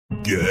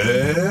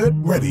Get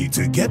ready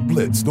to get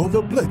blitzed on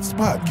the Blitzed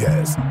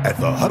podcast at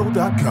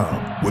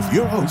thehuddle.com with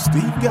your hosts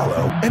Steve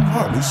Gallo and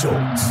Harley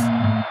Schultz.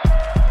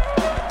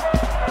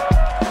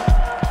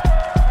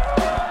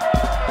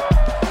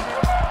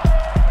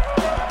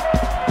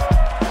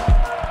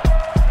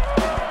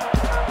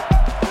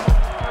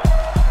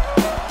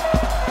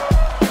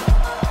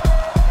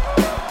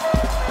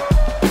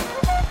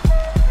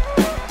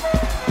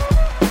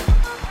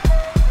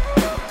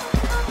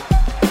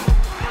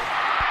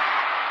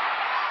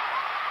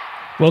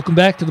 Welcome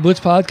back to the Blitz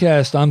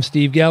Podcast. I'm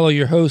Steve Gallo,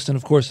 your host, and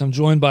of course I'm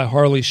joined by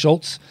Harley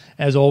Schultz,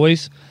 as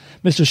always.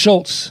 Mr.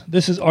 Schultz,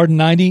 this is our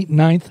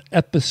 99th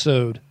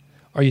episode.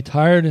 Are you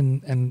tired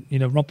and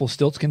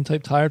Rumpelstiltskin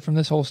type tired from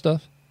this whole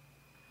stuff?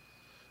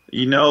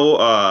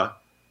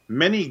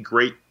 Many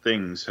great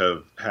things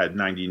have had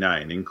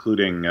 99,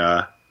 including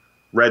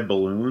red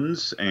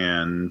balloons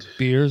and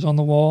beers on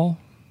the wall.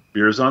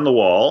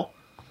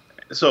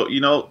 So,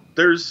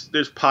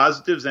 there's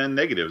positives and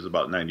negatives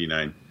about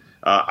 99.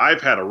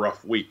 I've had a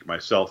rough week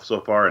myself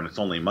so far, and it's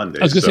only Monday.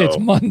 I was going to say it's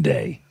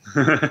Monday.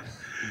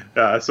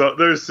 So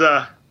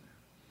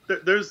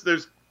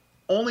there's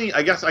only,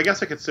 I guess I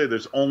could say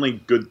there's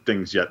only good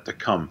things yet to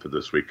come for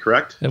this week,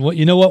 correct? And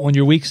when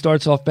your week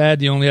starts off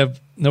bad, you only have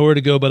nowhere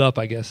to go but up,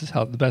 I guess, is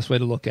how the best way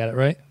to look at it,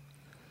 right?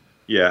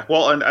 Yeah.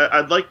 Well, and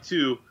I'd like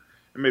to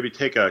maybe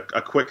take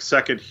a quick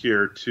second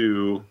here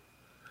to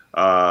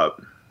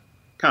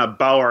kind of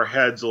bow our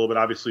heads a little bit.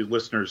 Obviously,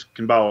 listeners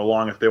can bow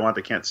along if they want.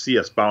 They can't see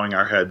us bowing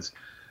our heads.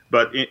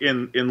 But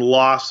in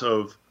loss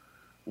of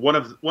one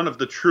of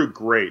the true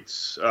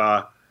greats,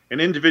 an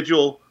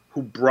individual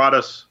who brought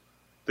us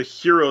the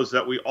heroes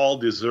that we all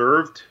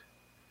deserved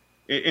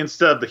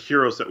instead of the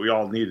heroes that we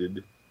all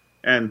needed.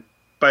 And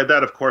by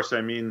that, of course, I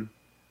mean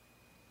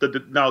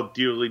the now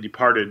dearly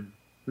departed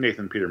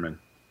Nathan Peterman.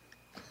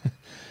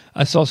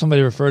 I saw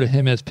somebody refer to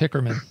him as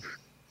Pickerman.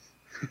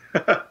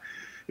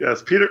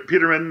 Yes,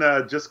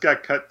 Peterman just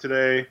got cut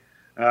today.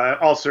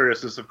 All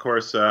seriousness, of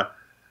course,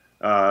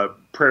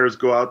 prayers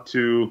go out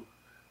to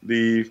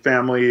the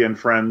family and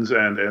friends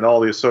and all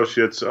the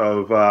associates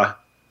of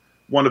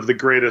one of the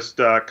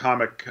greatest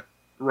comic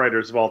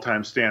writers of all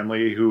time, Stan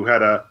Lee, who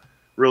had a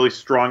really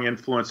strong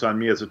influence on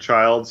me as a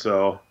child.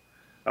 So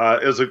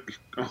it was a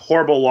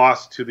horrible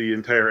loss to the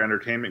entire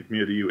entertainment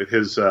community with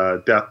his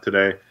death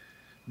today.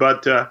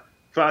 But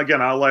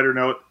again, on a lighter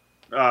note,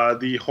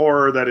 the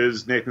horror that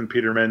is Nathan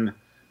Peterman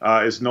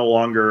is no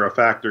longer a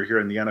factor here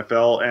in the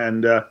NFL.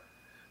 And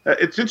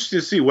it's interesting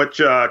to see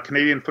which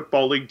Canadian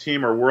Football League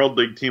team or World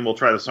League team will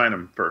try to sign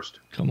him first.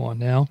 Come on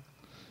now.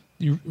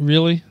 You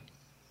really?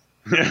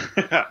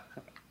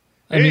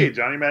 Hey,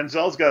 Johnny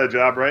Manziel's got a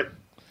job, right?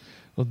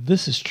 Well,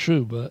 this is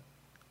true, but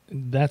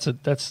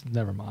that's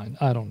never mind.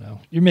 I don't know.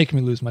 You're making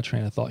me lose my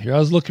train of thought here. I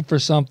was looking for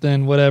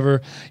something,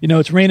 whatever.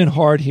 It's raining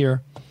hard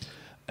here,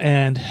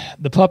 and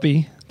the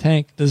puppy,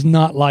 Tank, does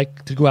not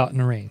like to go out in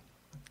the rain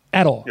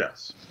at all.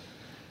 Yes.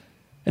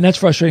 And that's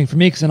frustrating for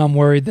me because then I'm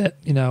worried that,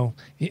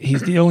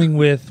 he's dealing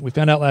with, we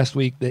found out last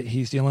week that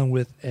he's dealing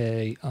with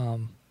a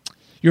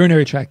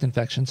urinary tract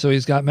infection. So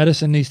he's got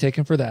medicine he's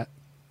taken for that.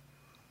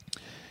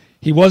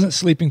 He wasn't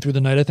sleeping through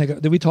the night. I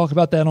think, did we talk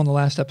about that on the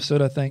last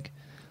episode, I think?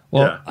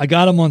 Well, yeah. I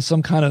got him on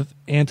some kind of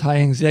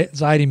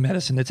anti-anxiety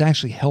medicine that's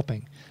actually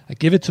helping. I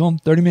give it to him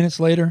 30 minutes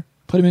later,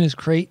 put him in his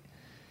crate.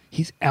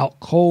 He's out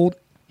cold.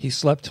 He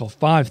slept till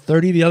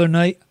 5:30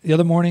 the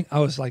other morning. I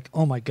was like,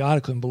 oh my God, I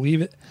couldn't believe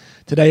it.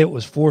 Today it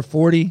was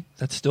 4:40.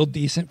 That's still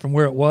decent from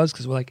where it was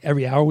because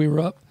every hour we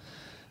were up.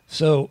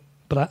 So,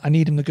 but I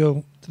need him to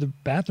go to the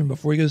bathroom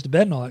before he goes to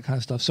bed and all that kind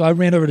of stuff. So I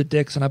ran over to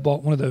Dick's and I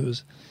bought one of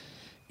those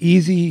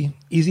easy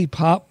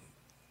pop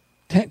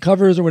tent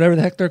covers or whatever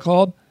the heck they're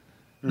called.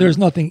 There's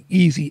nothing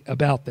easy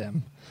about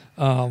them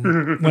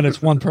when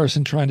it's one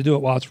person trying to do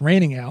it while it's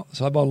raining out.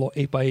 So I bought a little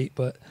 8x8,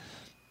 but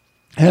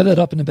I had that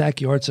up in the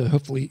backyard, so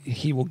hopefully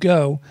he will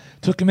go.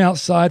 Took him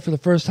outside for the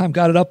first time,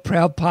 got it up,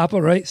 proud papa,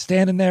 right,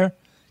 standing there.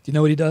 Do you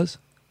know what he does?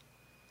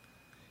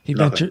 He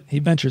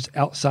ventures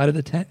outside of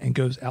the tent and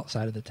goes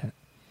outside of the tent.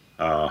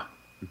 I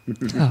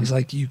was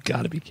like, you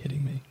got to be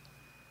kidding me.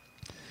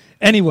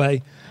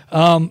 Anyway,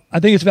 I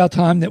think it's about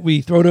time that we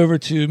throw it over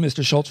to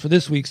Mr. Schultz for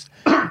this week's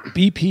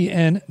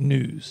B.P.N.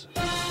 News.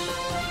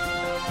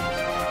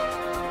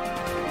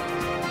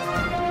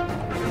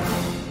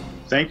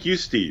 Thank you,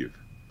 Steve.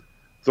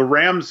 The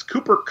Rams'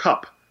 Cooper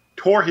Kupp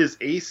tore his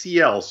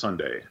ACL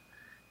Sunday,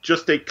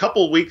 just a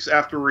couple weeks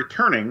after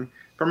returning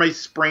from a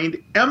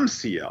sprained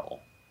MCL.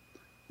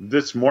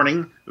 This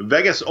morning,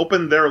 Vegas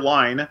opened their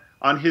line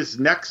on his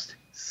next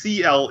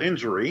CL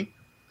injury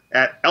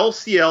at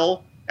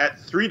LCL at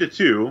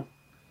 3-2,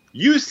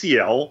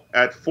 UCL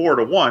at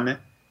 4-1,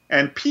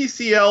 and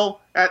PCL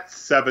at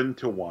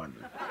 7-1.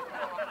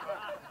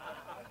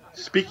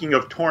 Speaking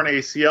of torn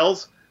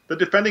ACLs, the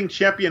defending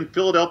champion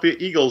Philadelphia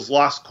Eagles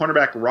lost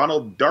cornerback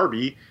Ronald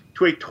Darby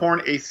to a torn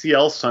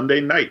ACL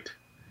Sunday night.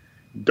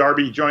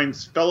 Darby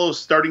joins fellow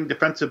starting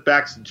defensive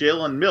backs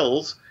Jalen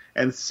Mills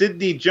and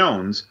Sidney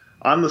Jones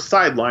on the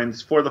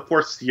sidelines for the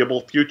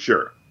foreseeable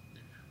future.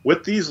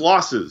 With these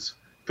losses,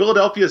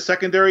 Philadelphia's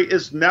secondary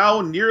is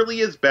now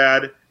nearly as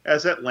bad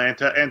as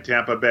Atlanta and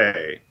Tampa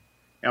Bay.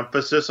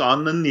 Emphasis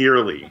on the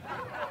nearly.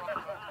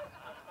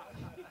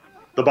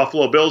 The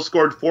Buffalo Bills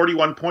scored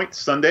 41 points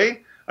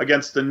Sunday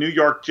against the New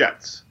York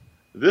Jets.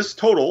 This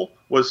total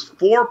was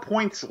 4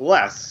 points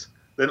less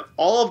than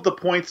all of the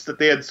points that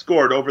they had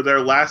scored over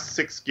their last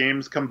 6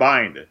 games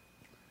combined.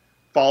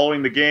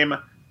 Following the game,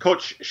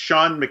 Coach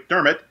Sean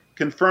McDermott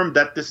confirmed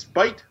that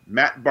despite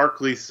Matt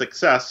Barkley's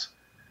success,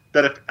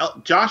 that if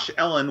Josh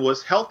Allen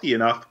was healthy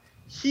enough,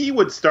 he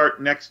would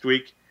start next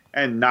week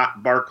and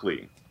not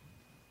Barkley.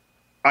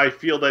 I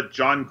feel that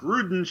John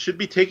Gruden should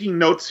be taking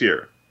notes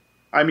here.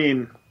 I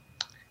mean,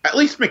 at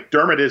least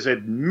McDermott is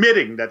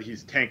admitting that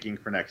he's tanking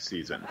for next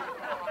season.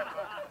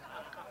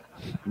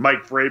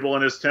 Mike Vrabel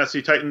and his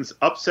Tennessee Titans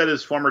upset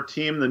his former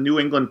team, the New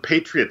England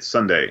Patriots,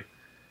 Sunday.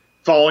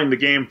 Following the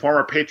game,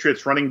 former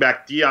Patriots running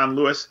back Dion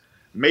Lewis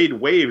made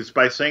waves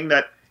by saying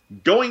that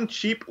going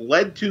cheap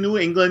led to New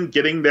England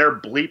getting their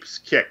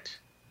bleeps kicked.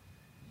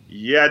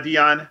 Yeah,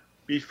 Dion,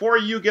 before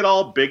you get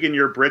all big in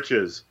your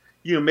britches,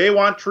 you may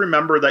want to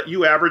remember that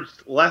you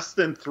averaged less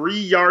than 3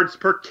 yards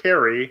per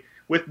carry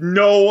with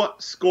no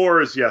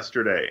scores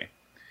yesterday.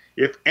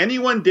 If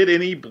anyone did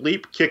any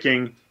bleep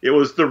kicking, it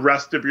was the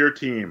rest of your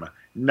team,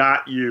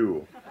 not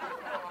you.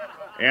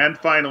 And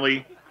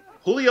finally,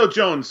 Julio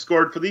Jones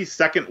scored for the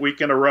second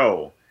week in a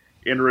row.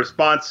 In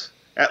response,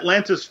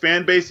 Atlanta's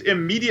fan base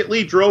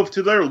immediately drove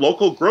to their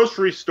local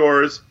grocery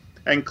stores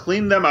and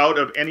cleaned them out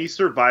of any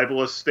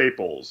survivalist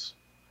staples.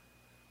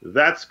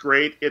 That's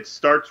great. It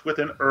starts with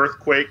an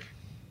earthquake,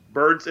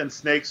 birds and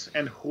snakes,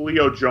 and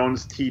Julio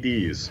Jones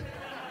TDs.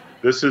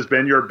 This has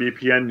been your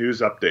B.P.N. News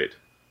Update.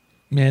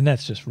 Man,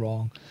 that's just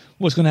wrong.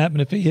 What's going to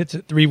happen if he hits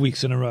it 3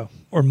 weeks in a row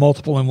or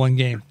multiple in one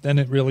game? Then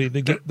it really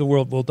the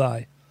world will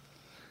die.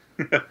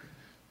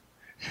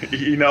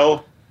 You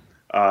know,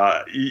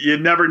 you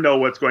never know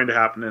what's going to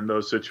happen in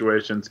those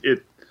situations.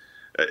 It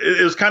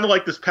was kind of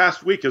like this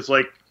past week. It's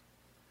like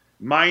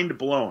mind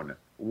blown.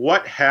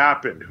 What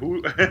happened?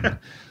 Who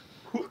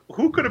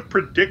could have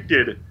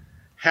predicted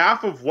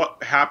half of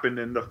what happened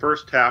in the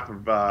first half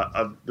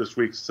of this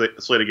week's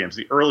slate of games?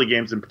 The early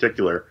games in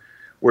particular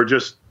were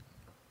just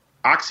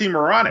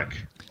oxymoronic.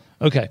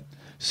 Okay,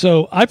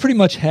 so I pretty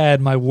much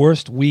had my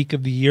worst week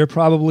of the year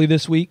probably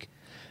this week,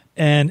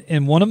 and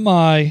in one of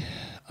my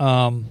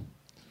in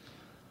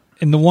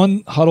the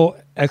one Huddle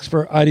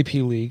Expert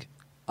IDP League,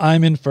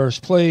 I'm in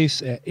first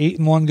place at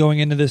 8-1 going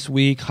into this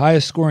week,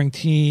 highest scoring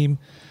team.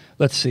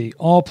 Let's see,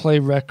 all play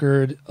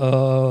record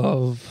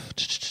of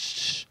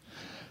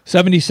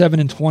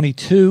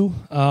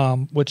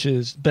 77-22, which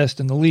is best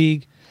in the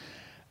league.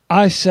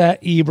 I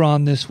sat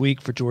Ebron this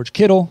week for George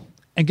Kittle,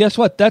 and guess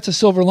what? That's a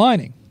silver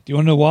lining. Do you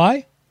want to know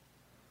why?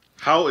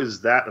 How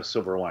is that a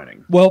silver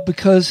lining? Well,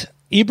 because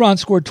Ebron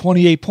scored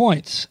 28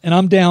 points, and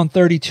I'm down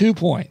 32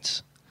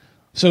 points.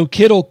 So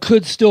Kittle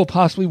could still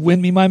possibly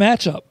win me my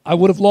matchup. I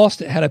would have lost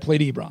it had I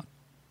played Ebron.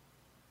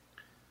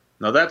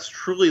 Now, that's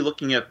truly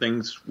looking at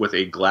things with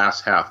a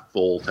glass half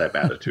full type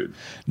attitude.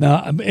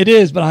 No, it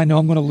is, but I know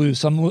I'm going to lose.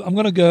 So I'm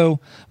going to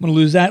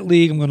lose that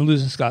league. I'm going to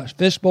lose in Scottish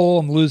Fishbowl.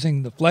 I'm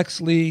losing the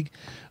Flex League.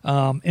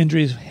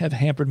 Injuries have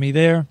hampered me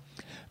there.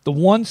 The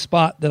one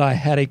spot that I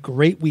had a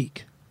great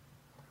week,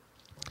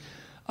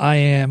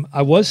 I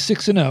was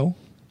 6-0.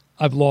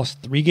 I've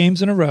lost 3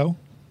 games in a row.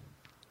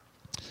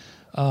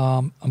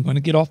 I'm going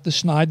to get off the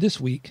schneid this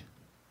week.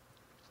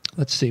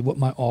 Let's see what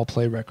my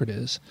all-play record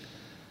is,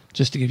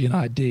 just to give you an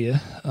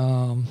idea,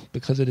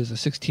 because it is a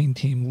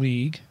 16-team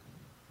league.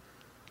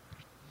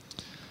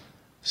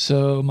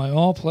 So my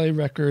all-play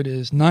record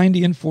is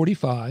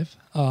 90-45,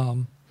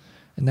 and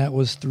that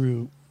was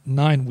through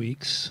 9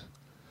 weeks.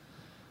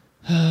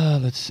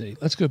 Let's see.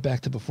 Let's go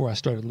back to before I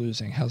started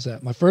losing. How's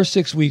that? My first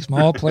 6 weeks,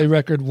 my all-play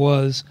record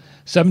was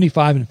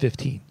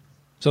 75-15.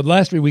 So the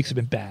last 3 weeks have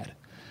been bad.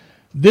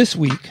 This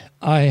week,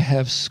 I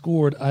have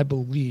scored, I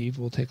believe,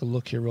 we'll take a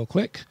look here real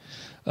quick.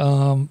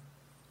 Let's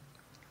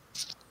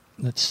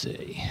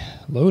see.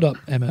 Load up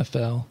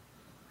MFL.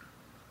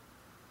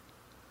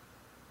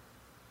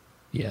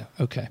 Yeah,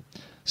 okay.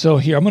 So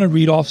here, I'm going to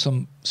read off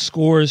some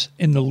scores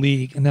in the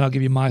league, and then I'll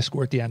give you my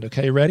score at the end.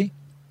 Okay, ready?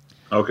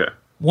 Okay.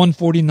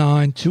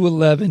 149,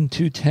 211,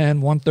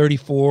 210,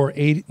 134,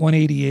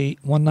 188,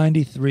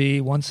 193,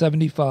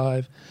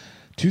 175,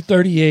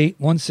 238,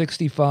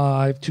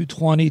 165,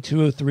 220,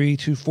 203,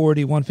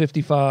 240,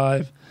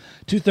 155,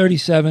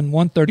 237,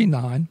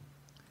 139.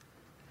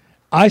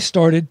 I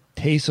started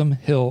Taysom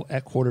Hill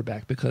at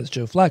quarterback because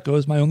Joe Flacco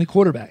is my only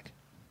quarterback.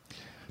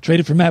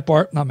 Traded for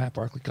not Matt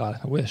Barkley, God,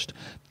 I wished.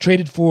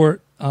 Traded for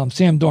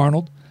Sam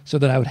Darnold so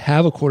that I would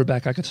have a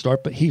quarterback I could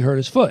start, but he hurt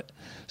his foot,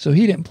 so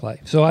he didn't play.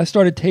 So I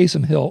started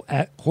Taysom Hill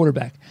at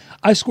quarterback.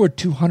 I scored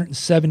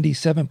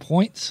 277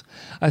 points.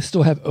 I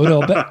still have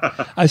Odell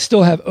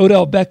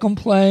Beckham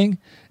playing,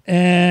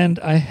 and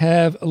I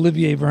have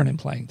Olivier Vernon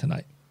playing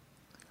tonight.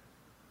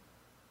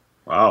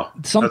 Wow,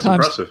 that's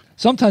impressive.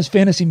 Sometimes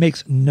fantasy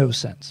makes no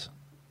sense.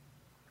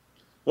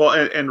 Well,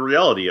 in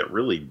reality, it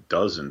really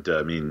doesn't.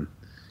 I mean,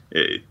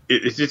 it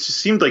just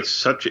seemed like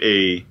such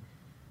a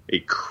a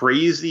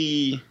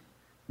crazy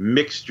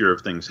mixture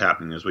of things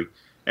happening this week.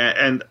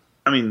 And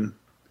I mean,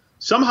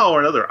 somehow or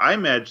another, I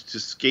managed to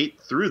skate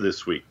through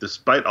this week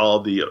despite all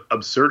of the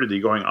absurdity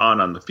going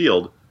on the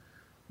field.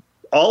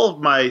 All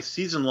of my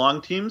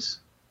season-long teams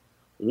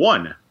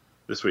won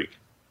this week.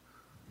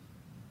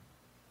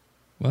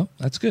 Well,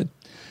 that's good.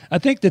 I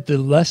think that the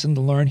lesson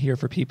to learn here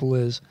for people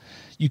is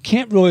you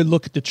can't really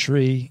look at the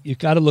tree. You've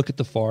got to look at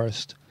the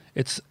forest.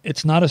 It's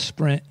not a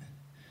sprint.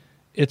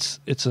 It's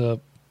a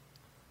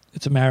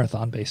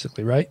marathon,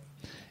 basically, right?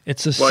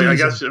 It's a season. I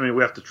guess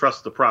we have to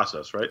trust the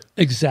process, right?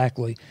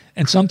 Exactly.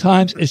 And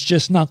sometimes it's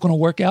just not going to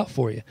work out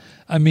for you.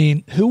 I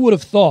mean, who would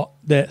have thought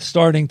that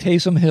starting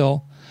Taysom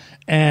Hill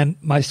and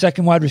my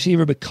second wide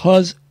receiver,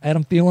 because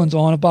Adam Thielen's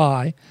on a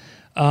bye,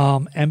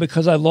 and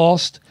because I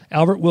lost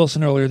Albert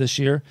Wilson earlier this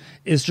year,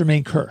 is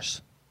Jermaine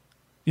Kearse,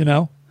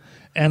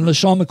 And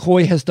LaShawn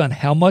McCoy has done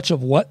how much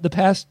of what the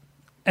past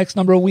X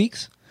number of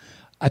weeks?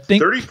 I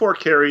think 34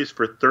 carries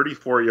for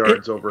 34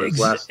 yards over his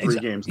last three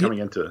games coming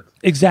into it.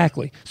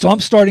 Exactly. So I'm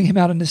starting him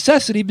out of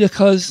necessity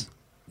because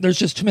there's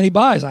just too many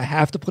buys. I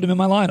have to put him in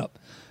my lineup.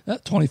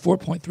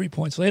 24.3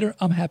 points later,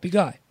 I'm a happy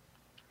guy.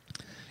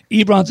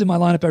 Ebron's in my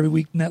lineup every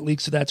week in that league,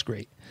 so that's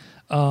great.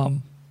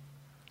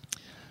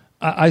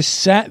 I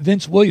sat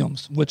Vince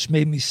Williams, which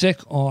made me sick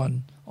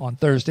on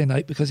Thursday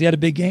night because he had a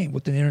big game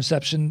with an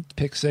interception,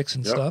 pick six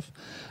and stuff.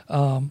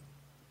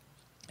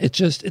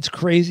 It's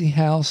crazy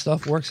how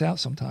stuff works out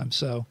sometimes.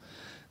 So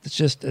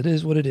it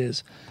is what it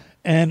is.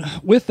 And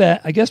with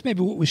that, I guess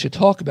maybe what we should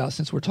talk about,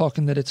 since we're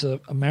talking that it's a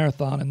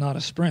marathon and not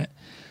a sprint,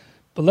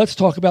 but let's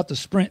talk about the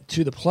sprint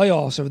to the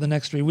playoffs over the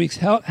next 3 weeks.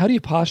 How do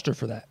you posture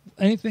for that?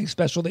 Anything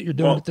special that you're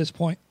doing at this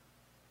point?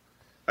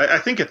 I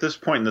think at this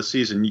point in the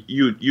season,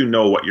 you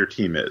know what your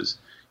team is.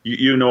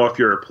 You know if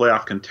you're a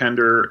playoff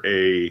contender,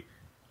 a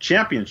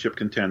championship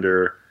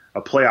contender,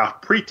 a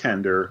playoff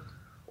pretender,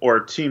 or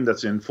a team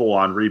that's in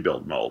full-on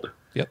rebuild mode.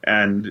 Yep.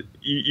 And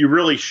you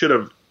really should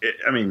have –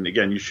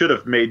 you should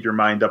have made your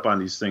mind up on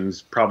these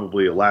things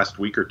probably last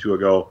week or two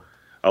ago.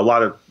 A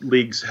lot of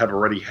leagues have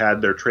already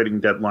had their trading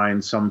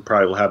deadline. Some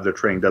probably will have their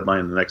trading deadline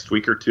in the next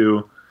week or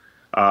two.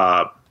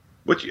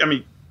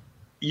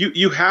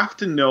 You have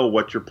to know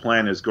what your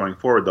plan is going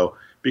forward, though,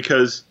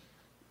 because –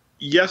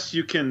 yes,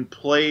 you can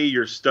play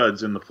your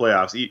studs in the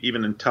playoffs,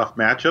 even in tough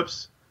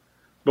matchups.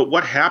 But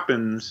what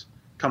happens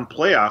come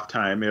playoff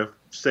time if,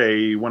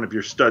 say, one of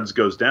your studs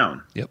goes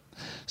down? Yep.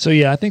 So,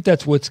 I think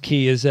that's what's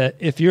key is that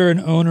if you're an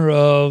owner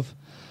of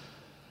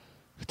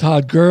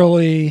Todd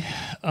Gurley,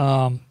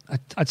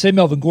 I'd say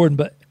Melvin Gordon,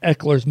 but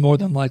Eckler's more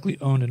than likely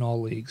owned in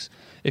all leagues.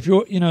 If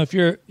you're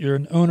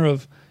an owner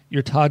of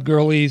your Todd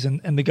Gurley's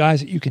and the guys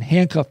that you can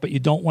handcuff, but you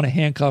don't want to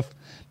handcuff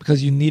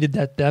because you needed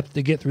that depth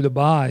to get through the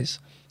buys.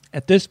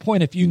 At this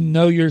point, if you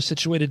know you're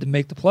situated to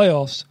make the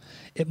playoffs,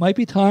 it might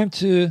be time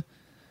to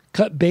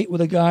cut bait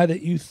with a guy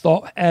that you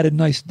thought added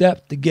nice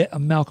depth to get a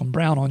Malcolm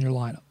Brown on your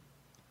lineup.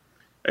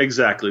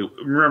 Exactly.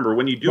 Remember,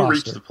 when you do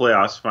reach the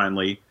playoffs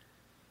finally,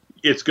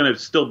 it's going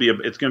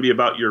to be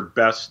about your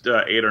best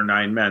 8 or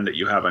 9 men that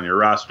you have on your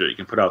roster that you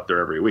can put out there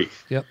every week.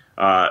 Yep.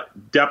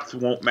 Depth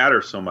won't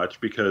matter so much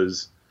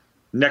because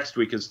next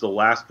week is the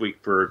last week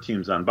for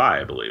teams on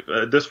bye, I believe.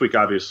 This week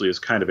obviously is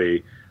kind of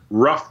a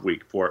rough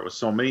week for it with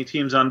so many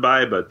teams on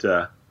bye, but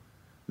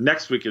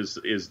next week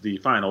is the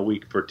final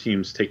week for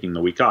teams taking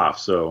the week off.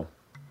 So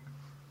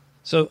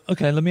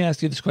okay, let me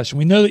ask you this question.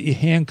 We know that you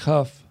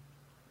handcuff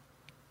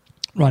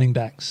running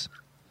backs.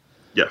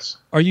 Yes.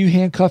 Are you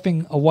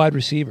handcuffing a wide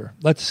receiver?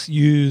 Let's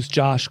use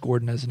Josh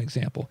Gordon as an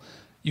example.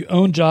 You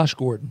own Josh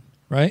Gordon,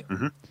 right?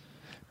 Mm-hmm.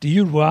 Do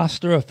you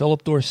roster a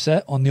Philip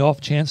Dorsett on the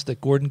off chance that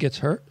Gordon gets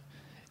hurt?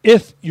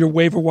 If your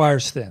waiver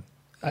wire's thin.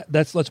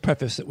 Let's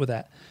preface it with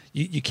that.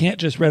 You can't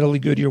just readily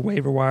go to your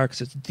waiver wire because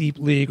it's a deep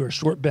league or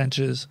short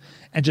benches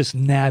and just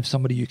nab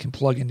somebody you can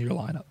plug into your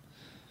lineup.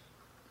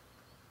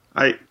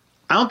 I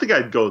don't think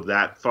I'd go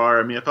that far.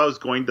 I mean, if I was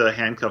going to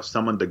handcuff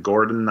someone to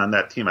Gordon on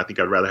that team, I think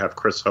I'd rather have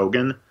Chris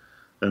Hogan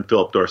than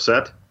Philip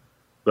Dorsett.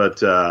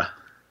 But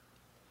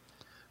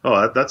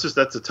that's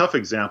a tough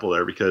example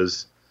there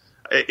because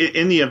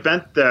in the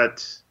event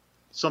that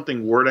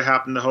something were to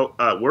happen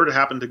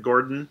to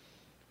Gordon,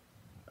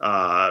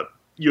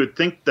 you would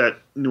think that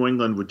New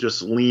England would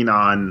just lean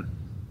on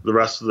the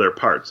rest of their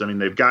parts. I mean,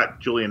 they've got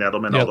Julian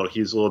Edelman, although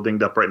he's a little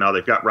dinged up right now.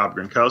 They've got Rob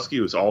Gronkowski,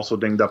 who's also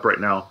dinged up right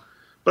now.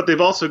 But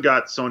they've also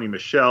got Sony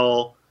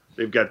Michel.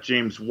 They've got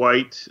James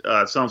White.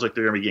 It sounds like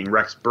they're going to be getting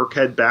Rex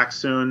Burkhead back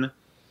soon.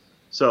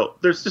 So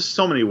there's just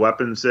so many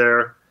weapons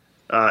there.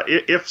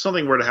 If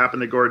something were to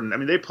happen to Gordon, I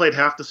mean, they played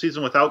half the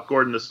season without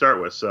Gordon to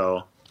start with.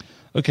 So,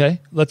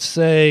 okay, let's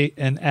say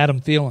an Adam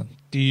Thielen.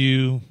 Do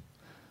you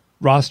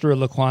roster a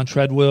Laquan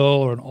Treadwell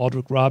or an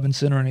Aldrick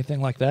Robinson or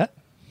anything like that?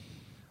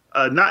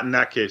 Not in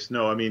that case,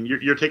 no. I mean,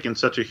 you're taking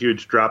such a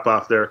huge drop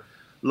off there.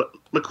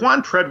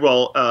 Laquan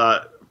Treadwell,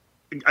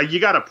 you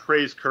got to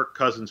praise Kirk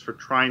Cousins for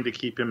trying to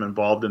keep him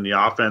involved in the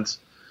offense.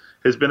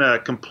 Has been a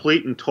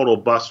complete and total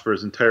bust for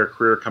his entire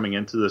career coming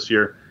into this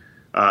year.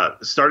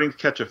 Starting to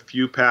catch a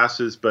few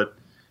passes, but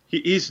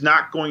he's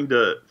not going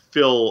to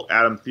fill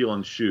Adam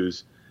Thielen's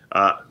shoes.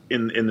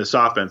 in this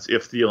offense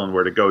if Thielen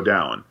were to go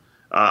down.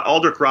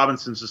 Aldrick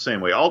Robinson's the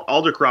same way.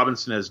 Aldrick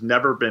Robinson has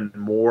never been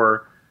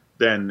more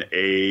than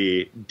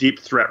a deep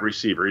threat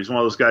receiver. He's one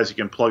of those guys you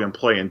can plug and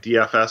play in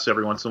DFS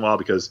every once in a while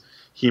because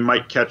he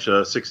might catch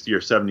a 60 or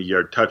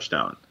 70-yard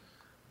touchdown.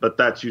 But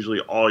that's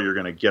usually all you're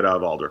going to get out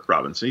of Aldrick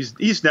Robinson.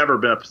 He's never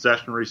been a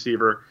possession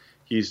receiver.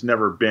 He's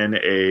never been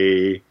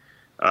a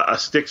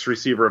sticks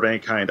receiver of any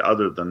kind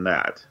other than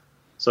that.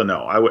 So,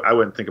 no, I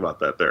wouldn't think about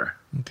that there.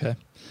 Okay.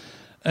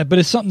 But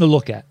it's something to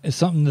look at. It's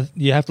something that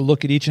you have to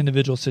look at each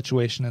individual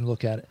situation and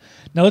look at it.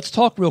 Now, let's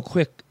talk real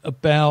quick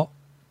about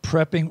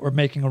prepping or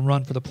making a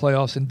run for the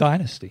playoffs in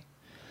Dynasty.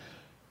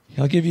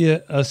 I'll give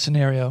you a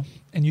scenario,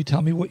 and you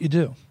tell me what you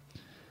do.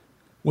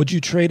 Would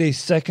you trade a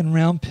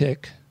second-round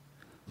pick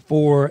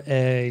for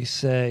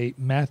say,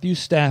 Matthew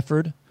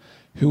Stafford,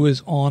 who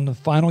is on the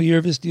final year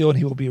of his deal, and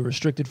he will be a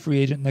restricted free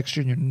agent next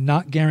year, and you're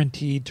not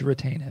guaranteed to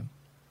retain him?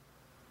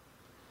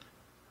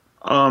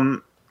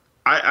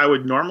 I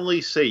would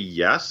normally say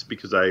yes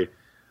because I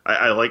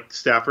like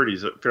Stafford.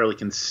 He's a fairly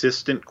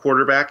consistent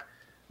quarterback.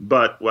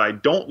 But what I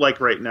don't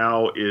like right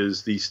now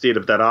is the state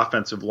of that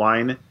offensive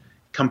line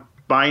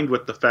combined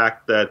with the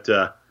fact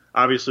that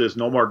obviously there's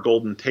no more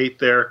Golden Tate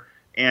there.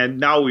 And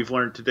now we've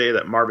learned today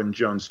that Marvin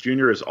Jones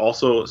Jr. has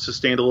also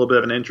sustained a little bit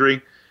of an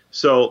injury.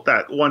 So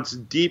that once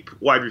deep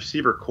wide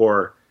receiver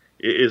core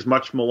is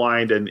much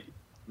maligned, and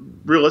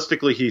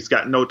realistically he's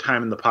got no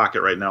time in the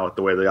pocket right now with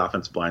the way the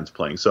offensive line's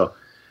playing. So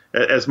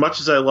as much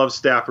as I love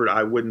Stafford,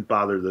 I wouldn't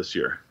bother this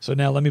year. So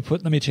now let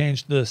me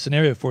change the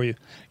scenario for you.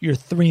 You're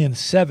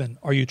 3-7.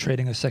 Are you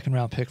trading a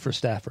second-round pick for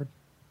Stafford?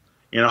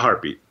 In a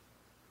heartbeat.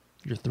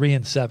 You're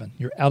 3-7.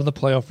 You're out of the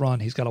playoff run.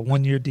 He's got a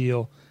 1-year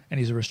deal, and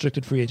he's a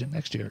restricted free agent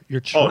next year.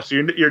 So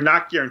you're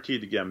not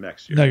guaranteed to get him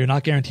next year? No, you're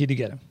not guaranteed to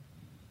get him.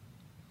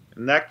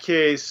 In that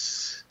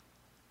case,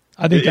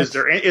 I think is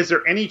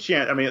there any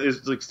chance? I mean,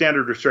 is like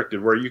standard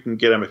restricted where you can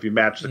get him if you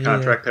match the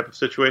contract type of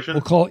situation?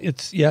 We'll call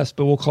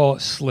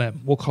it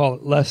slim. We'll call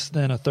it less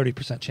than a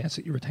 30% chance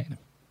that you retain him.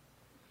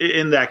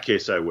 In that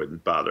case, I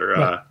wouldn't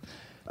bother.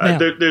 Right.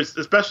 There's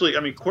especially, I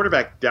mean,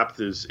 quarterback depth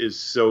is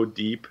so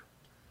deep.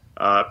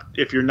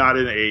 If you're not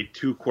in a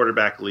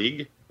 2-quarterback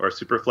league or a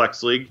super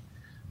flex league,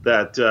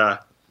 that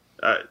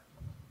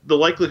the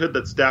likelihood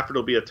that Stafford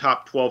will be a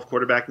top 12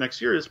 quarterback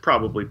next year is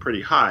probably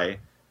pretty high.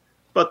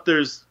 But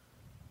there's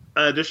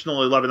an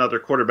additional 11 other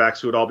quarterbacks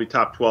who would all be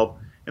top 12,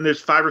 and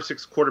there's 5 or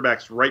 6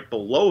 quarterbacks right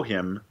below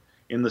him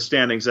in the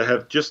standings that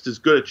have just as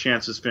good a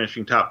chance as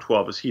finishing top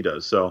 12 as he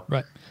does. So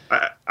right.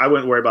 I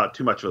wouldn't worry about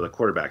too much of the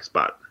quarterback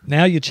spot.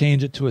 Now you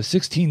change it to a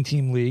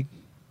 16-team league,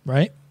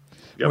 right?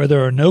 Yep. Where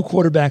there are no starting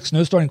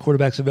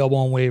quarterbacks available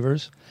on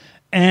waivers,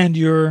 and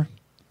you're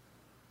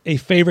a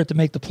favorite to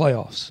make the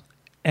playoffs,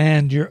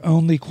 and your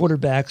only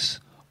quarterbacks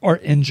are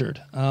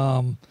injured,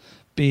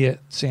 be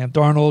it Sam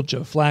Darnold,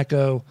 Joe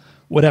Flacco,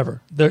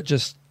 whatever.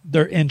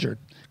 They're injured.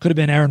 Could have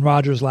been Aaron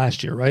Rodgers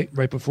last year, right?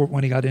 Right before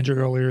when he got injured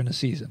earlier in the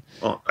season.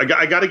 Well, I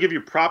got to give you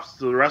props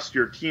to the rest of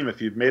your team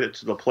if you've made it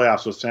to the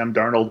playoffs with Sam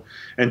Darnold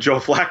and Joe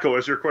Flacco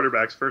as your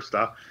quarterbacks, first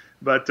off.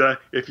 But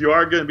if you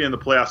are going to be in the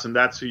playoffs and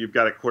that's who you've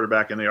got at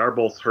quarterback and they are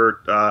both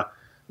hurt,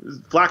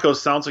 Flacco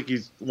sounds like he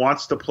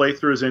wants to play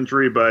through his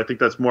injury, but I think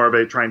that's more of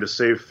a trying to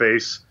save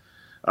face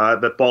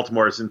that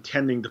Baltimore is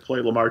intending to play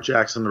Lamar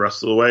Jackson the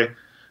rest of the way.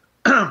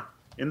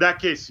 In that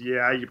case,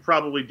 yeah, you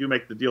probably do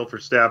make the deal for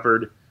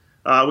Stafford.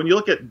 When you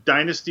look at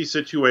dynasty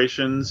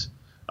situations,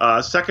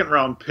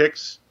 second-round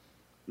picks,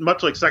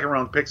 much like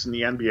second-round picks in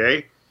the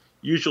NBA,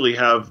 usually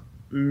have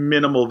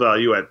minimal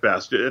value at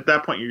best. At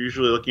that point, you're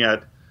usually looking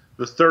at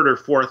the 3rd or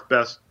 4th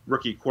best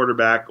rookie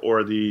quarterback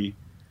or the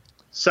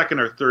 2nd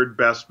or 3rd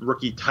best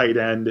rookie tight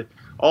end.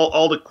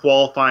 All the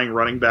qualifying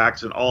running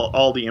backs and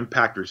all the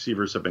impact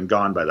receivers have been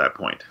gone by that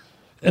point.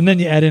 And then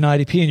you add in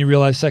IDP and you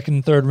realize 2nd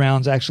and 3rd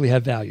rounds actually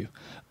have value.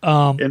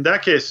 In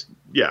that case,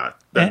 yeah.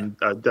 Then,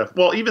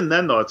 well, even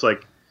then, though, it's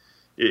like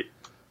if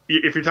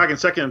you're talking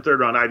 2nd and 3rd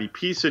round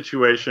IDP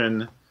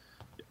situation,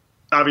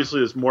 obviously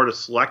there's more to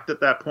select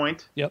at that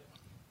point. Yep.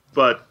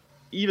 But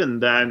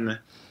even then,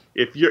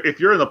 if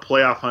you're in the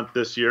playoff hunt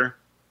this year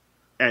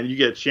and you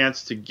get a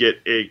chance to get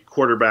a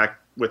quarterback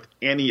with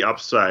any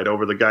upside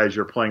over the guys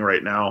you're playing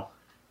right now,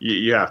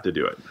 you have to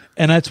do it.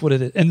 And that's what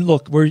it is. And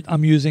look,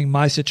 I'm using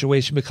my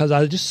situation because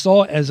I just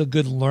saw it as a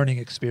good learning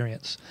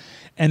experience.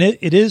 And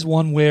it is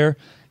one where,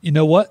 you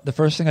know what? The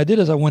first thing I did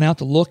is I went out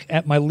to look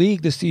at my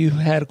league to see who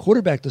had a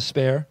quarterback to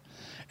spare.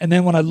 And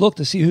then when I looked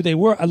to see who they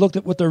were, I looked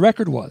at what their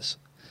record was.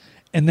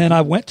 And then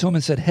I went to them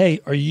and said, hey,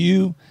 do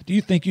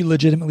you think you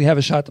legitimately have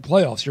a shot at the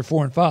playoffs? You're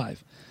 4-5.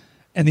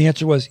 And the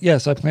answer was,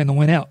 yes, I plan to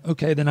win out.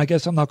 Okay, then I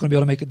guess I'm not going to be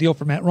able to make a deal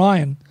for Matt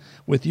Ryan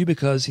with you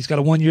because he's got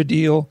a 1-year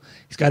deal.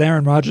 He's got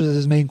Aaron Rodgers as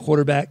his main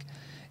quarterback.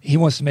 He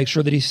wants to make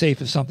sure that he's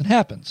safe if something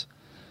happens.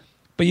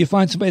 But you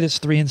find somebody that's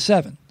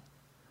 3-7,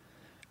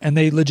 and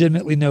they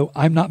legitimately know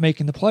I'm not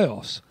making the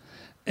playoffs.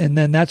 And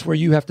then that's where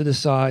you have to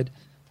decide,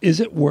 is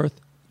it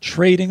worth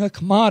trading a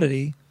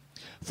commodity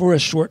for a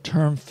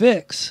short-term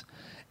fix?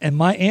 And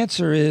my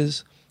answer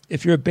is,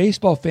 if you're a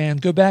baseball fan,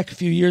 go back a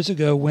few years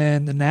ago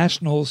when the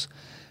Nationals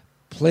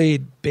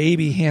played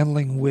baby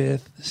handling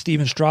with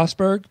Steven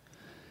Strasburg.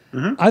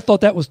 I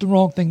thought that was the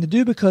wrong thing to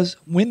do because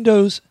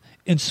windows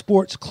in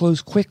sports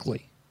close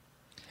quickly.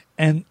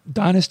 And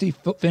dynasty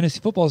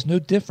fantasy football is no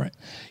different.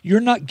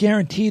 You're not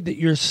guaranteed that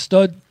your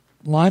stud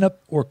lineup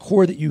or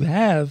core that you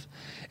have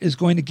is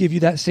going to give you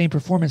that same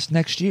performance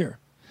next year.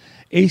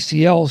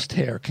 ACLs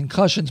tear,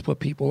 concussions put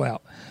people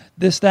out,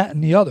 this, that,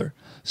 and the other.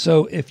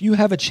 So if you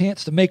have a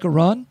chance to make a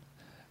run,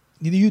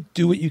 you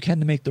do what you can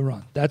to make the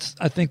run.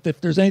 I think that if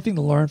there's anything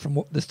to learn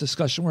from this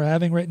discussion we're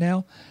having right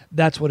now,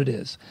 that's what it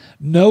is.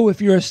 Know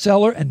if you're a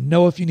seller and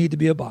know if you need to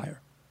be a buyer.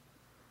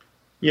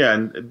 Yeah,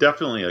 and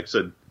definitely, like I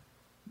said,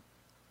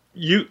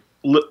 you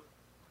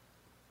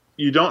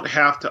don't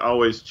have to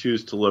always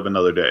choose to live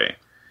another day.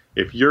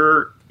 If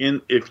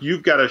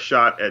you've got a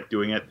shot at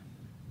doing it,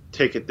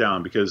 take it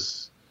down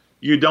because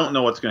you don't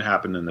know what's going to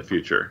happen in the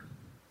future.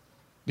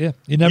 Yeah,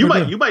 you never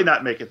do. You might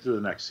not make it through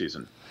the next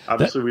season.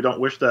 Obviously, we don't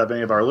wish to have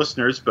any of our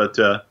listeners, but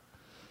that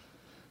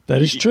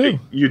is true.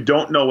 You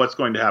don't know what's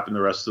going to happen the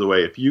rest of the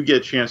way. If you get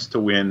a chance to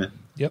win,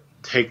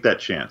 take that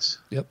chance.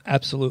 Yep,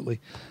 absolutely.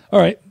 All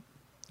right.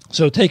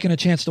 So taking a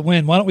chance to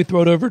win, why don't we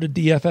throw it over to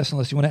DFS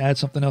unless you want to add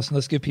something else, and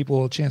let's give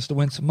people a chance to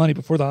win some money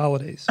before the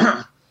holidays.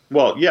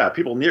 Well, yeah,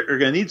 people are going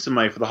to need some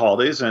money for the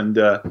holidays, and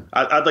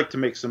I'd like to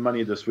make some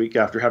money this week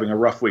after having a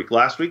rough week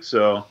last week.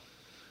 So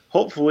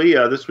hopefully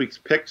this week's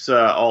picks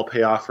all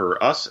pay off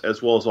for us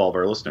as well as all of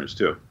our listeners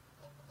too.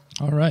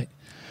 All right.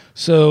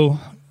 So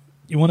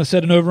you want to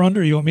set an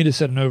over-under or you want me to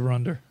set an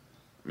over-under?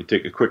 Let me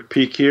take a quick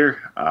peek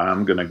here.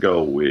 I'm going to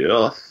go with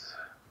 1,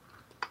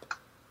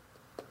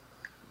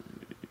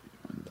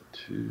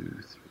 2,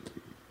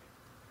 3,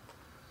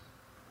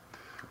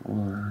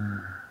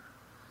 4.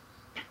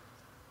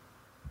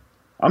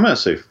 I'm going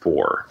to say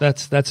 4.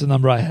 That's the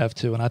number I have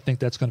too, and I think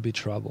that's going to be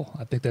trouble.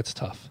 I think that's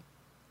tough.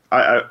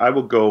 I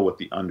will go with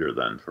the under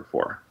then for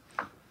 4.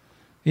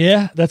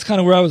 Yeah, that's kind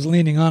of where I was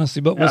leaning, honestly,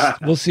 but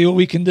we'll see what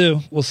we can do.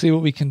 We'll see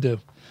what we can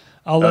do.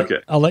 I'll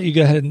let you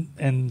go ahead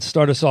and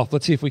start us off.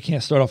 Let's see if we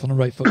can't start off on the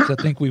right foot, because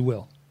I think we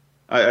will.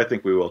 I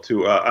think we will,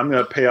 too. I'm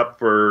going to pay up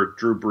for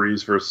Drew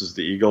Brees versus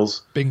the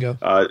Eagles. Bingo.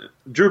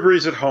 Drew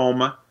Brees at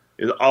home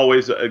is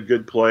always a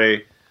good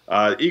play.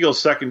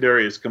 Eagles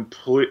secondary is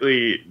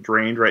completely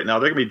drained right now.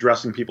 They're going to be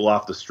dressing people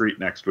off the street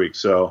next week,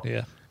 so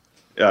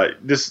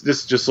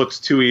this just looks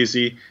too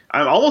easy.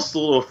 I'm almost a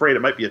little afraid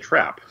it might be a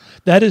trap.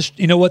 That is,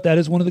 that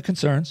is one of the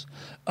concerns.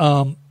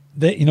 Maybe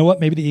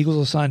the Eagles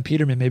will sign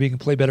Peterman. Maybe he can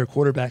play better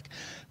cornerback.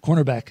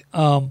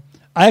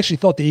 I actually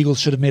thought the Eagles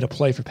should have made a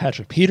play for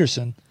Patrick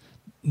Peterson.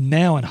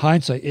 Now, in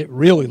hindsight, it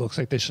really looks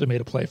like they should have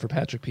made a play for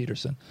Patrick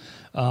Peterson.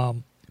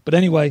 But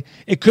anyway,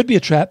 it could be a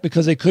trap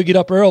because they could get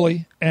up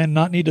early and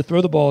not need to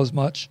throw the ball as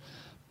much.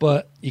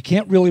 But you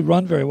can't really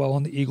run very well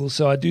on the Eagles.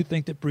 So I do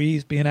think that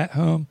Brees being at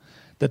home,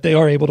 that they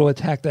are able to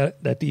attack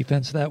that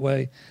defense that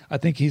way. I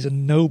think he's a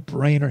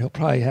no-brainer. He'll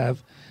probably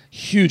have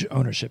huge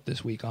ownership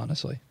this week,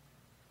 honestly.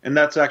 And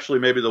that's actually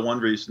maybe the one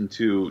reason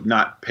to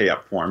not pay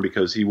up for him,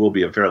 because he will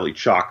be a fairly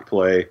chalk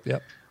play.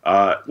 Yep.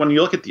 When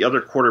you look at the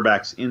other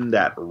quarterbacks in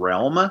that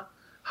realm,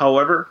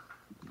 however,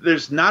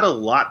 there's not a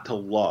lot to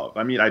love.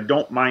 I mean, I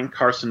don't mind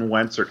Carson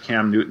Wentz or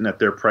Cam Newton at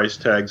their price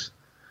tags.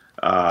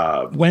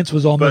 Wentz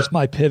was almost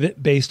my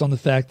pivot based on the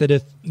fact that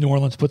if New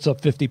Orleans puts up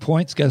 50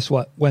 points, guess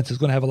what? Wentz is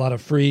going to have a lot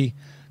of free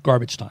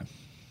garbage time.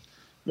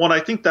 Well, I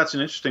think that's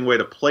an interesting way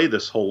to play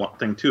this whole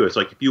thing, too. It's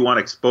like if you want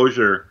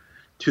exposure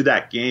to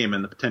that game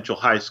and the potential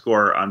high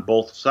score on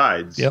both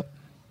sides,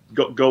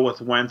 go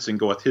with Wentz and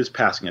go with his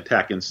passing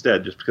attack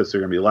instead, just because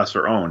they're going to be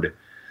lesser owned.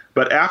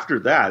 But after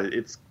that,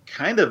 it's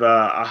kind of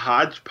a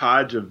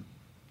hodgepodge of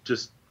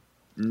just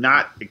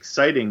not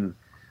exciting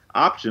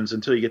options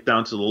until you get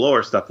down to the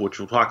lower stuff, which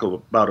we'll talk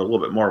about a little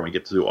bit more when we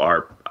get to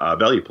our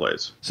value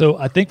plays. So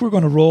I think we're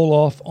going to roll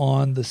off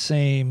on the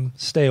same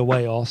stay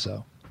away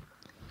also.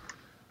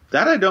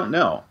 That I don't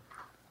know.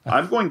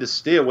 I'm going to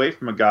stay away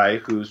from a guy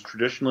who's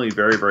traditionally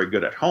very, very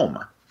good at home.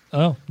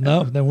 Oh,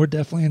 no, then we're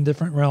definitely in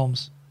different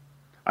realms.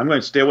 I'm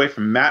going to stay away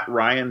from Matt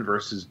Ryan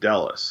versus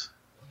Dallas.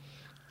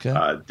 Okay.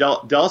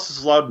 Dallas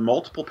has allowed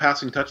multiple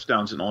passing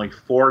touchdowns in only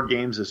 4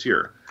 games this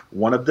year.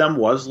 One of them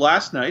was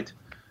last night,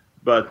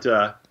 but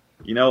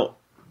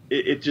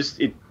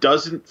it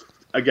doesn't.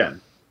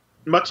 Again,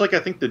 much like I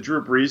think the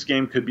Drew Brees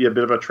game could be a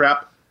bit of a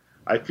trap,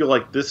 I feel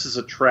like this is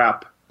a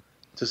trap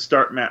to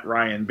start Matt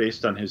Ryan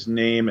based on his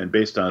name and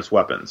based on his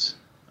weapons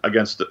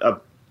against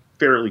a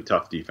fairly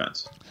tough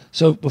defense.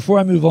 So before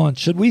I move on,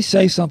 should we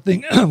say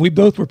something? We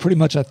both were pretty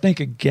much, I think,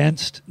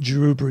 against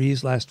Drew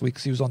Brees last week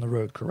because he was on the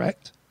road,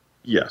 correct?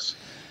 Yes.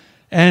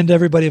 And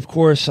everybody, of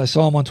course, I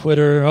saw him on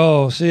Twitter.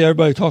 Oh, see,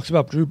 everybody talks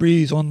about Drew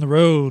Brees on the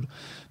road.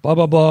 Blah,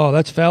 blah, blah.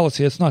 That's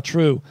fallacy. It's not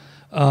true.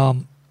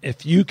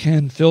 If you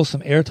can fill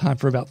some airtime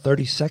for about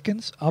 30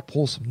 seconds, I'll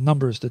pull some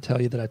numbers to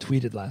tell you that I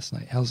tweeted last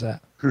night. How's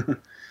that?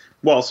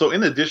 Well, so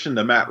in addition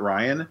to Matt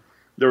Ryan,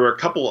 there were a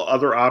couple of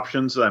other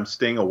options that I'm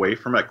staying away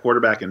from at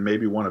quarterback, and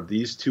maybe one of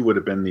these two would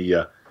have been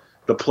the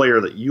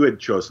player that you had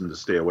chosen to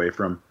stay away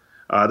from,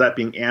 that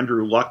being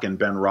Andrew Luck and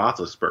Ben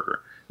Roethlisberger.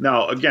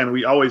 Now, again,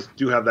 we always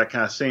do have that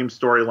kind of same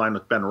storyline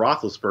with Ben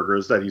Roethlisberger,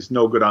 is that he's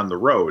no good on the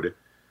road.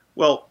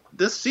 Well,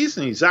 this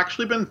season he's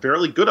actually been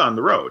fairly good on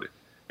the road.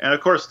 And,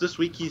 of course, this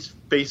week he's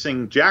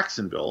facing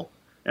Jacksonville.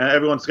 And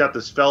everyone's got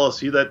this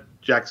fallacy that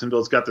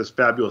Jacksonville's got this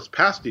fabulous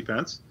pass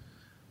defense.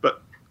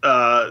 But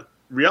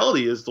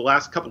reality is the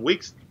last couple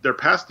weeks, their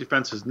pass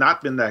defense has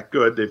not been that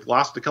good. They've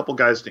lost a couple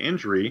guys to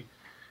injury.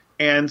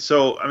 And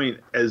so, I mean,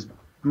 as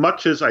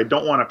much as I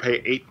don't want to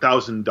pay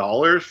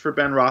 $8,000 for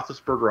Ben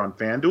Roethlisberger on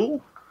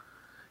FanDuel,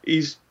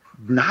 he's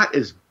not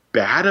as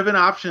bad of an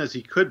option as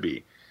he could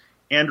be.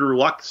 Andrew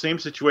Luck, same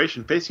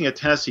situation, facing a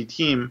Tennessee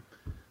team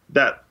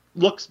that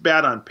looks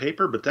bad on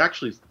paper, but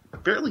actually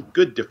fairly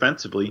good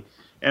defensively.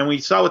 And we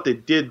saw what they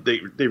did.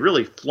 They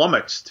really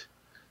flummoxed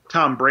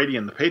Tom Brady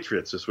and the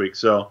Patriots this week.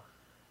 So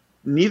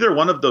neither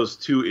one of those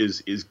two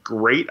is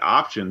great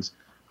options,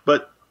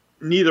 but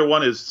neither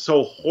one is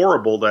so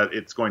horrible that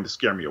it's going to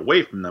scare me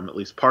away from them, at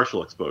least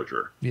partial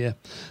exposure. Yeah.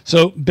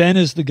 So Ben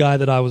is the guy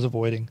that I was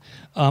avoiding.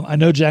 I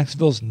know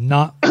Jacksonville's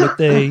not what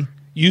they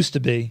used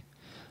to be,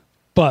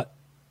 but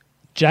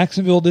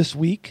Jacksonville this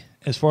week,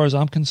 as far as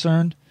I'm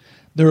concerned,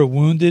 they're a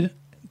wounded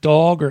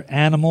dog or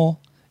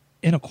animal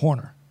in a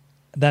corner.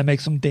 That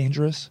makes them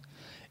dangerous.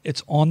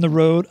 It's on the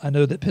road. I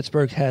know that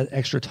Pittsburgh had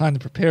extra time to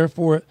prepare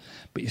for it,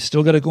 but you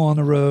still got to go on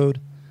the road.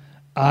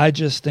 I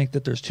just think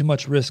that there's too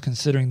much risk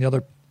considering the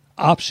other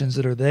options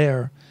that are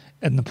there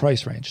in the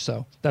price range.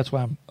 So that's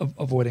why I'm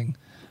avoiding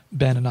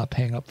Ben and not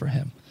paying up for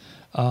him.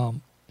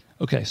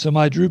 Okay, so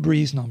my Drew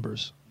Brees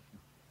numbers.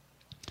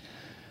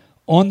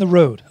 On the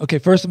road. Okay,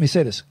 first let me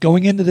say this.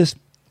 Going into this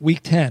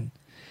week 10,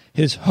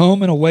 his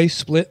home and away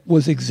split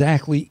was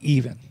exactly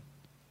even.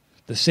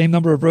 The same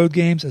number of road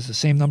games as the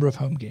same number of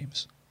home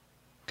games.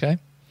 Okay?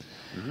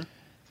 Mm-hmm.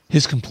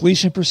 His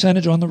completion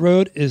percentage on the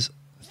road is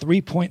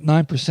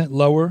 3.9%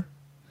 lower.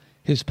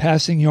 His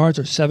passing yards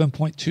are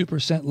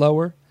 7.2%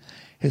 lower.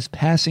 His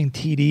passing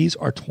TDs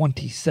are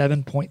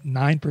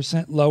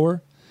 27.9%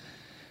 lower.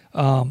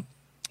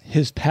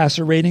 His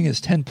passer rating is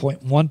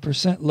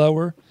 10.1%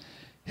 lower.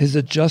 His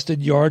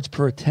adjusted yards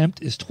per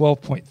attempt is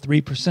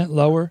 12.3%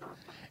 lower.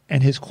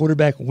 And his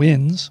quarterback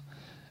wins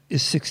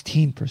is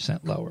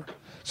 16% lower.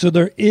 So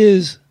there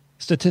is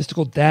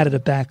statistical data to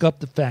back up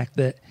the fact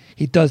that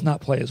he does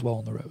not play as well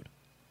on the road.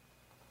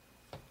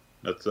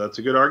 That's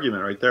a good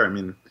argument right there. I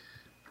mean,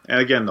 and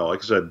again, though,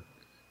 like I said,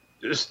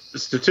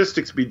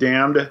 statistics be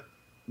damned.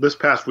 This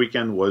past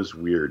weekend was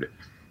weird.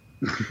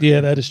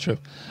 Yeah, that is true.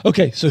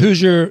 Okay, so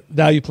who's your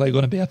value play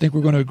going to be? I think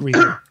we're going to agree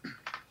here.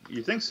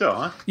 You think so,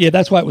 huh? Yeah,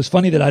 that's why it was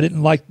funny that I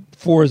didn't like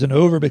 4 as an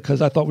over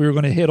because I thought we were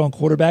going to hit on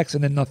quarterbacks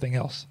and then nothing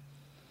else.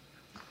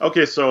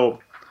 Okay, so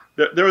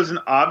there was an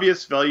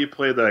obvious value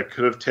play that I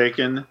could have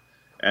taken,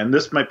 and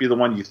this might be the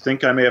one you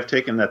think I may have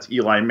taken. That's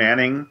Eli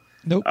Manning.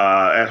 Nope.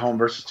 At home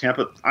versus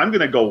Tampa. I'm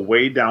going to go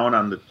way down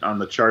on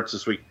the charts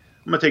this week.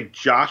 I'm going to take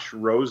Josh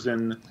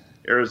Rosen,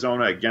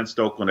 Arizona against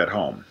Oakland at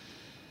home.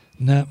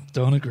 No,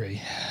 don't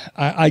agree.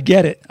 I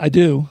get it. I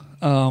do.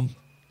 I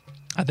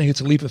think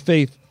it's a leap of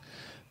faith,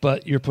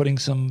 but you're putting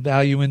some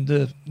value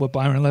into what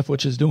Byron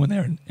Leftwich is doing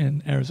there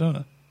in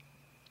Arizona.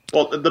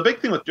 Well, the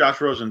big thing with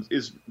Josh Rosen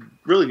is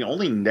really the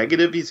only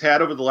negative he's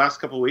had over the last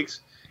couple of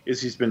weeks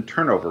is he's been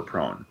turnover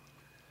prone.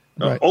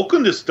 Right.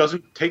 Oakland just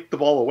doesn't take the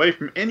ball away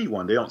from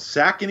anyone. They don't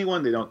sack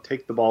anyone. They don't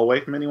take the ball away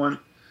from anyone.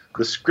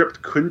 The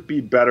script couldn't be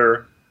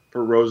better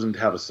for Rosen to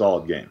have a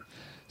solid game.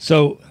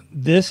 So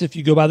this, if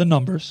you go by the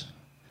numbers,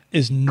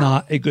 is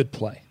not a good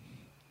play.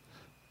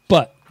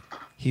 But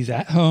he's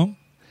at home.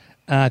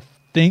 And I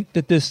think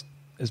that this,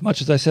 as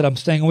much as I said I'm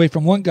staying away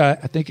from one guy,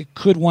 I think it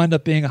could wind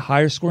up being a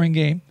higher scoring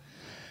game.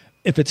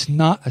 If it's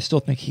not, I still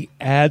think he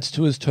adds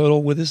to his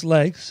total with his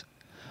legs.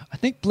 I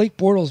think Blake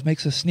Bortles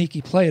makes a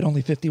sneaky play at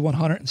only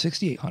 5,100 and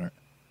 6,800.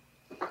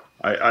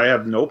 I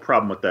have no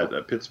problem with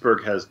that.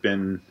 Pittsburgh has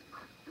been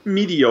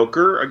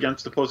mediocre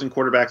against opposing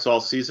quarterbacks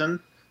all season.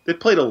 They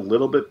played a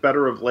little bit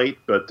better of late,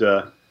 but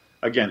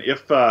again,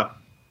 if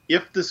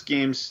this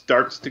game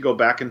starts to go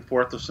back and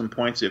forth with some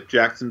points, if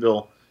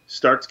Jacksonville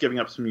starts giving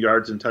up some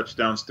yards and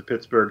touchdowns to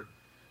Pittsburgh,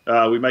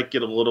 we might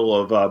get a little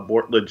of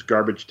Bortledge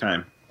garbage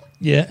time.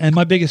 Yeah, and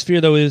my biggest fear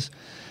though is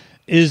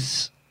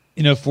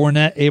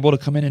Fournette able to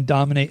come in and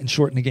dominate and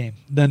shorten the game.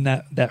 Then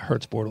that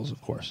hurts Bortles, of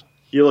course.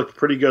 He looked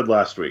pretty good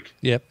last week.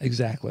 Yep,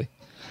 exactly.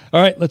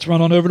 All right, let's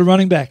run on over to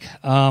running back.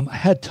 I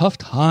had tough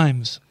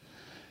times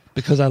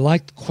because I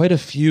liked quite a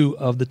few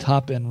of the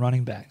top-end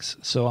running backs.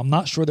 So I'm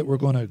not sure that we're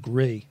going to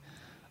agree.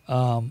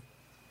 But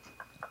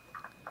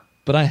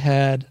I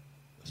had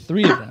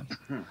 3 of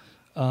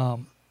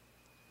them.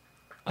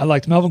 I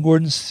liked Melvin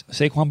Gordon,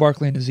 Saquon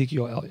Barkley, and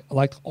Ezekiel Elliott. I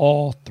liked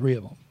all 3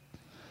 of them.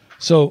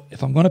 So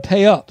if I'm going to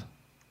pay up,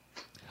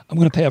 I'm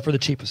going to pay up for the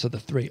cheapest of the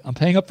 3. I'm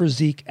paying up for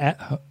Zeke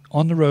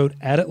on the road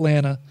at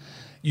Atlanta.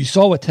 You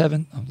saw what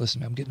Tevin –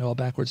 listen, I'm getting it all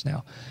backwards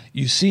now.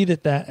 You see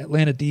that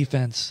Atlanta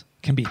defense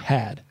can be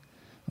had.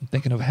 I'm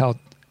thinking of how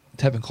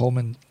Tevin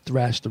Coleman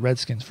thrashed the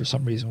Redskins for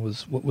some reason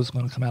was what was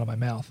going to come out of my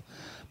mouth.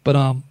 But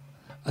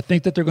I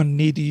think that they're going to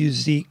need to use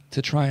Zeke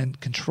to try and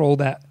control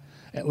that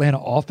Atlanta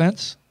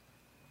offense.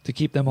 to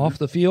keep them off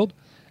the field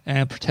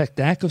and protect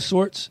Dak of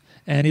sorts.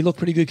 And he looked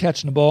pretty good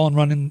catching the ball and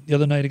running the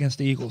other night against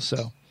the Eagles.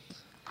 So,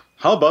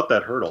 how about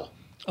that hurdle?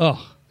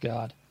 Oh,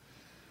 God.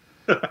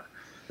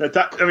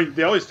 I mean,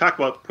 they always talk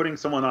about putting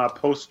someone on a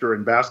poster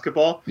in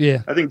basketball.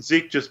 Yeah. I think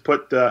Zeke just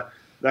put that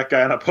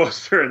guy on a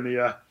poster in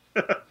the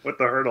with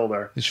the hurdle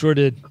there. He sure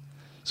did.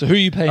 So who are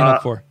you paying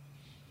up for?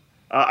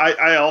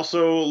 I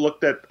also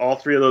looked at all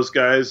three of those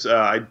guys.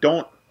 I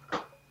don't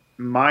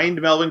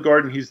mind Melvin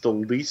Gordon. He's the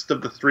least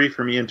of the three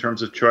for me in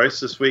terms of choice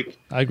this week.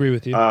 I agree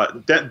with you.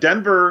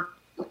 Denver,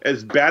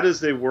 as bad as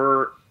they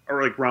were,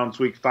 or like rounds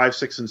week 5,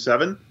 6, and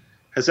 7,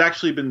 has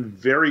actually been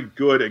very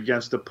good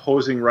against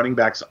opposing running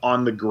backs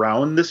on the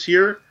ground this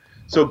year.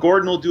 So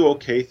Gordon will do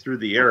okay through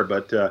the air,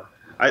 but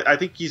I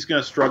think he's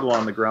going to struggle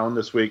on the ground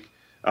this week.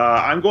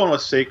 I'm going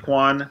with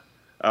Saquon.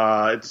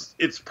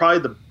 It's probably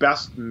the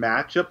best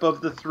matchup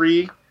of the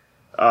three.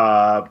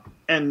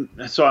 And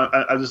so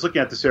I was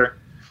looking at this here.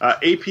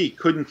 AP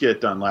couldn't get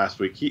it done last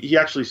week. He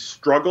actually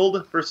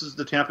struggled versus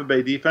the Tampa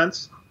Bay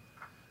defense.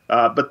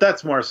 But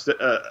that's more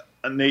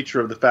a nature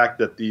of the fact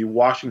that the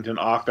Washington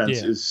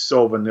offense is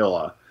so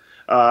vanilla.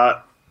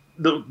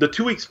 The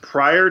 2 weeks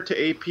prior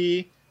to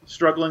AP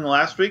struggling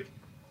last week,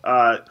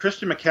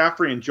 Christian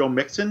McCaffrey and Joe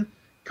Mixon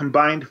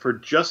combined for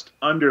just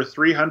under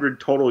 300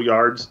 total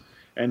yards,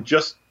 and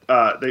just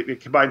they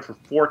combined for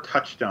 4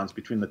 touchdowns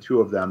between the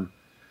two of them.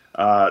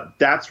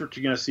 That's what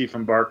you're going to see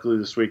from Barkley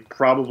this week,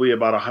 probably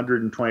about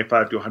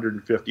 125 to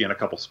 150 and a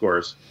couple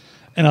scores.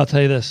 And I'll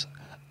tell you this.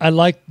 I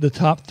like the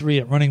top 3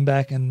 at running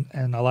back, and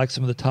I like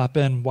some of the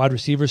top-end wide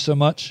receivers so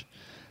much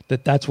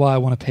that's why I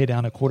want to pay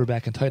down a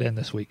quarterback and tight end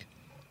this week.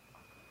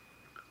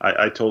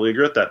 I totally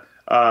agree with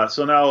that.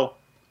 So now,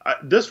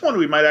 this one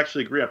we might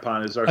actually agree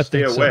upon is our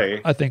stay away.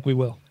 So. I think we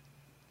will.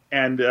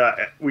 And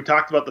we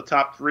talked about the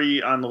top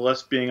 3 on the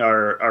list being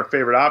our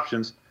favorite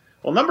options.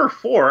 Well, number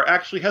 4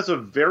 actually has a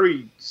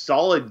very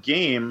solid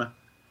game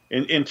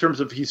in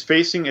terms of he's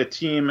facing a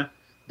team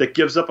that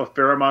gives up a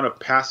fair amount of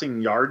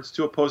passing yards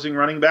to opposing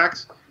running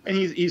backs, and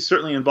he's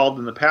certainly involved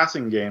in the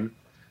passing game.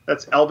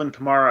 That's Alvin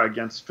Kamara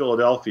against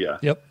Philadelphia.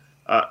 Yep.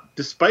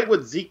 Despite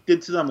what Zeke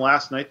did to them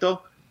last night,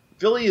 though,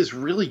 Philly is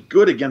really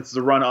good against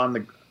the run on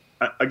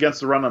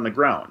the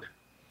ground.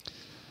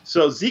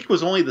 So Zeke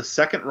was only the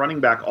second running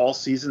back all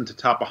season to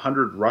top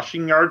 100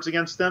 rushing yards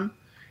against them,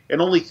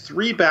 and only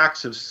 3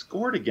 backs have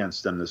scored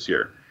against them this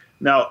year.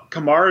 Now,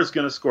 Kamara is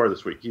going to score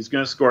this week. He's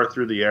going to score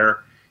through the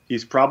air.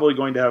 He's probably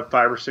going to have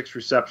 5 or 6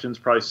 receptions,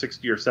 probably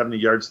 60 or 70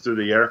 yards through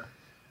the air.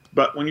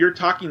 But when you're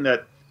talking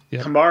that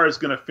Kamara is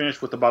going to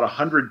finish with about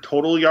 100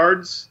 total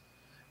yards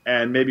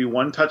and maybe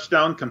 1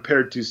 touchdown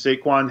compared to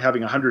Saquon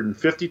having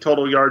 150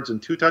 total yards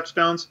and 2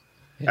 touchdowns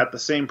at the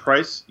same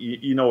price,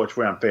 you know which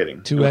way I'm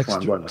fading.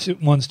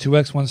 2x, one's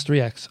 2x, one's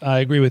 3x. I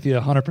agree with you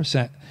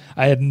 100%.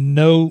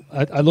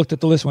 I looked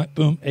at the list, went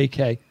boom,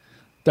 AK.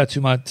 That's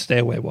who my stay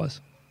away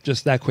was.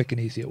 Just that quick and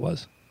easy it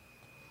was.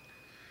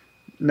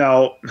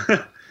 No,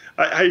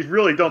 I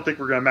really don't think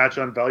we're going to match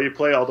on value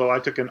play, although I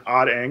took an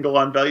odd angle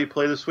on value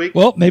play this week.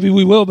 Well, maybe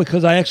we will,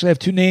 because I actually have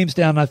 2 names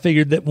down, and I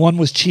figured that one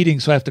was cheating,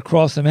 so I have to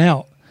cross them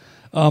out.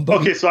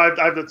 Okay, so I've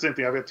done the same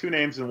thing. I've got 2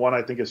 names, and one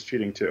I think is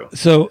cheating too.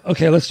 So,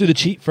 okay, let's do the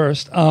cheat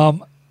first.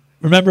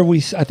 Remember,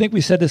 I think we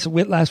said this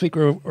last week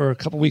or a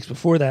couple weeks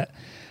before that.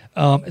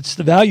 It's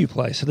the value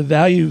play. So the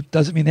value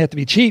doesn't mean they have to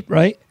be cheap,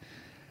 right?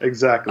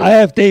 Exactly. I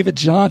have David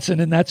Johnson,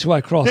 and that's who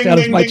I crossed out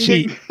as my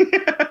cheat.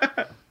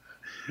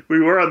 We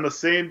were on the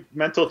same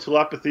mental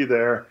telepathy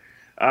there.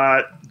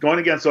 Going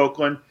against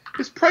Oakland,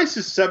 his price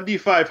is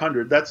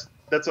 $7,500. That's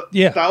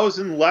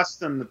 $1,000 less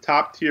than the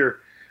top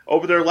tier.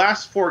 Over their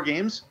last 4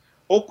 games,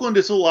 Oakland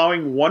is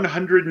allowing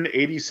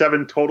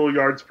 187 total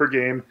yards per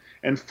game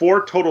and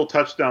 4 total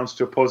touchdowns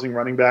to opposing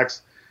running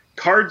backs.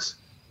 Cards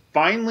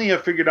finally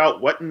have figured out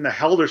what in the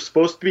hell they're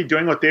supposed to be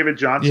doing with David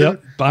Johnson.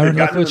 Yep, Byron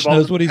Leftwich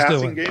knows what he's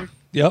doing. Game.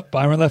 Yep,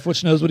 Byron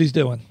Leftwich knows what he's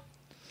doing.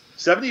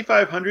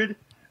 $7,500.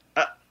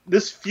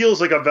 This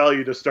feels like a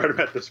value to start him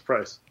at this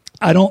price.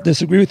 I don't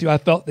disagree with you. I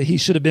felt that he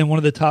should have been one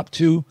of the top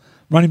 2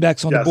 running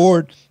backs on the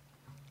board.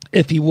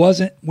 If he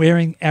wasn't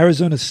wearing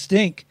Arizona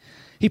stink,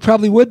 he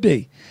probably would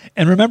be.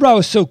 And remember, I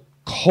was so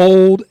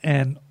cold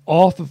and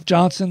off of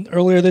Johnson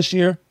earlier this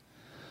year?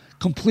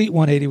 Complete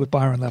 180 with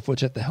Byron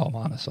Leftwich at the helm,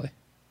 honestly.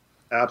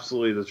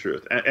 Absolutely the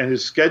truth. And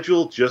his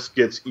schedule just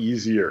gets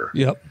easier.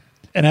 Yep.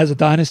 And as a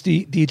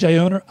Dynasty DJ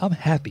owner, I'm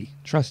happy.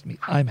 Trust me,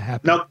 I'm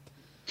happy. Now,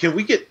 can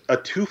we get a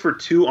 2 for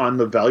 2 on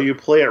the value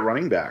play at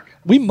running back?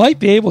 We might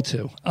be able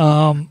to.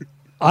 I'll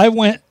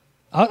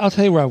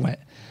tell you where I went.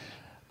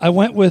 I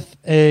went with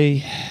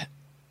a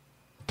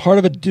part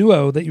of a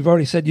duo that you've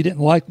already said you didn't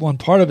like one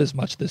part of as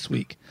much this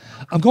week.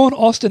 I'm going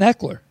Austin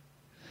Eckler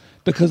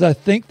because I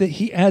think that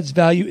he adds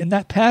value in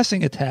that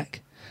passing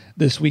attack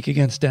this week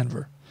against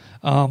Denver.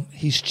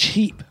 He's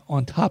cheap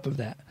on top of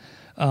that.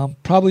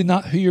 Probably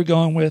not who you're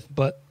going with,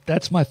 but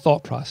that's my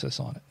thought process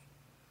on it.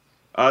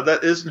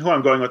 That isn't who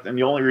I'm going with, and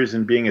the only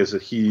reason being is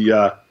that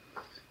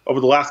over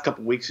the last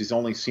couple of weeks, he's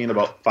only seen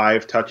about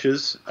 5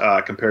 touches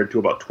compared to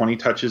about 20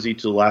 touches each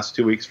of the last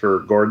 2 weeks for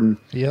Gordon.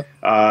 Yep.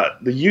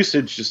 The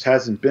usage just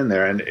hasn't been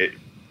there, and it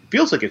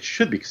feels like it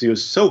should be because he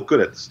was so good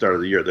at the start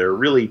of the year. They're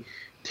really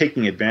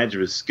taking advantage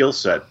of his skill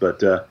set. But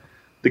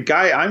the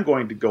guy I'm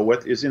going to go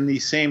with is in the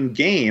same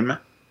game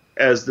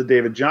as the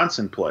David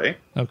Johnson play.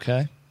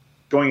 Okay.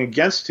 Going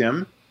against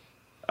him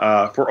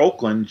for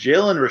Oakland,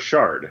 Jalen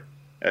Richard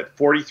at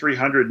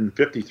 4,300 and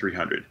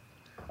 5,300.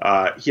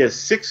 He has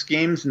 6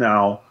 games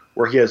now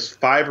where he has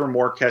 5 or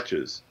more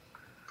catches,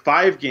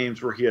 5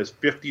 games where he has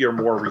 50 or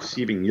more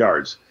receiving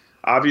yards.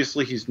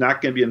 Obviously, he's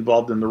not going to be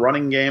involved in the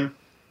running game,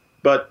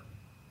 but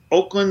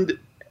Oakland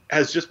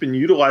has just been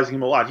utilizing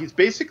him a lot.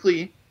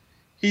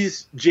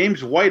 He's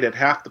James White at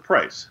half the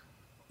price.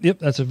 Yep,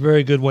 that's a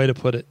very good way to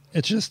put it.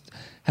 It just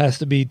has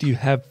to be, do you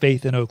have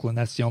faith in Oakland?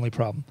 That's the only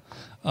problem.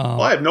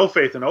 Well, I have no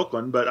faith in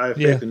Oakland, but I have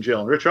faith in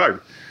Jalen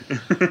Richard.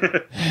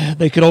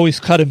 They could always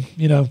cut him.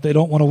 They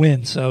don't want to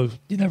win, so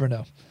you never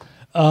know.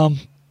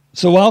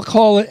 So I'll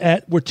call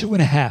it we're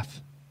 2.5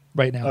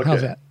 right now. Okay.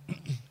 How's that?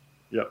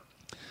 Yep.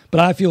 But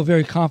I feel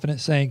very confident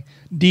saying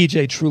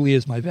DJ truly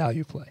is my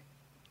value play.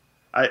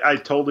 I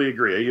totally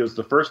agree. He was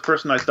the first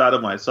person I thought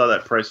of when I saw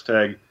that price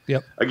tag.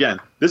 Yep. Again,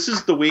 this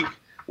is the week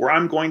where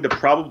I'm going to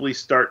probably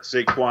start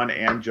Saquon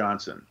and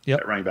Johnson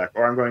at running back,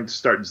 or I'm going to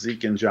start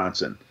Zeke and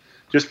Johnson,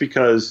 just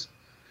because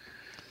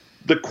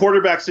the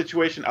quarterback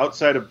situation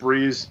outside of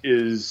Breeze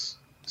is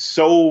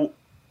so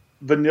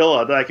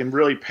vanilla that I can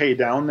really pay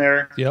down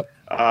there. Yep.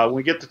 When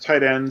we get to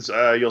tight ends,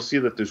 you'll see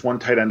that there's one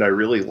tight end I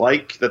really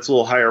like that's a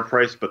little higher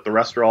price, but the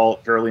rest are all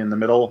fairly in the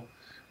middle.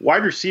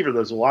 Wide receiver,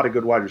 there's a lot of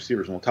good wide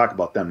receivers, and we'll talk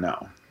about them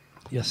now.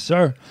 Yes,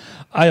 sir.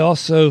 I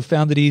also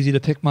found it easy to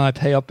pick my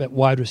pay up at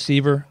wide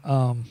receiver.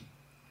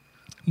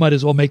 Might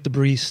as well make the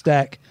Breeze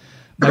stack.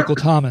 Michael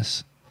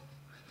Thomas.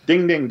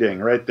 Ding, ding, ding,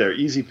 right there.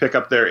 Easy pick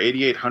up there,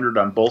 8,800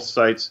 on both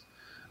sites.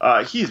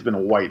 He's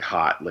been white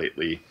hot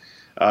lately.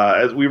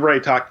 As we've already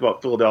talked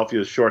about,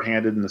 Philadelphia is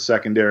shorthanded in the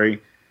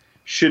secondary.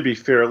 Should be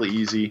fairly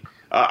easy.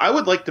 I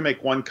would like to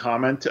make one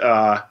comment.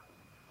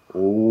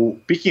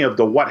 Speaking of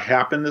the what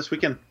happened this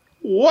weekend,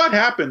 what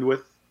happened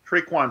with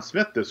Traquan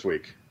Smith this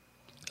week?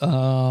 I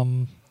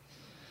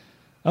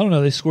don't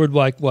know. They scored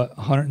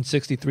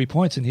 163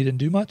 points, and he didn't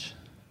do much?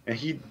 And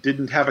he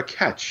didn't have a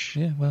catch.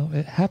 Yeah, well,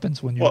 it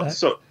happens when you're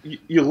So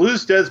you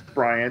lose Des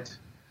Bryant.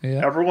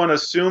 Yeah. Everyone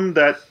assumed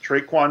that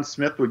Traquan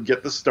Smith would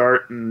get the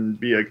start and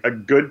be a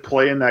good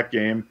play in that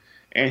game,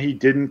 and he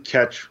didn't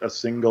catch a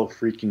single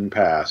freaking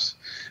pass.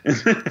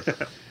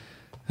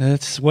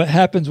 That's what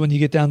happens when you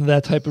get down to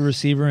that type of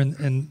receiver,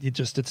 and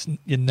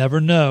you never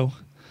know,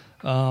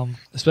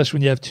 especially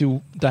when you have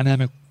 2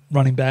 dynamic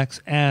running backs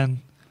and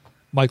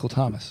Michael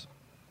Thomas.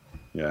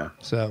 Yeah.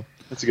 So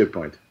that's a good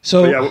point.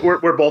 So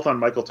we're both on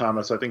Michael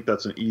Thomas. I think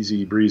that's an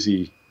easy,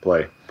 breezy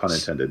play, pun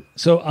intended.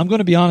 So I'm going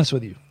to be honest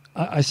with you.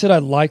 I said I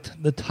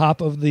liked the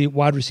top of the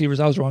wide receivers.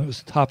 I was wrong. It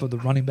was the top of the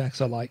running backs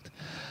I liked.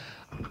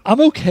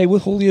 I'm okay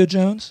with Julio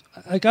Jones.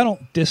 I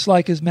don't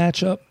dislike his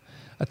matchup.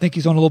 I think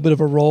he's on a little bit of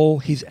a roll.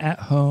 He's at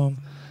home.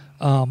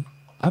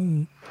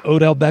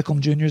 Odell Beckham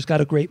Jr.'s got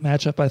a great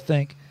matchup, I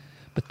think.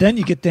 But then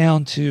you get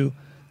down to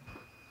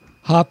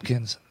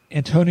Hopkins,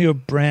 Antonio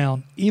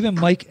Brown, even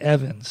Mike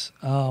Evans,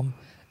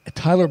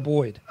 Tyler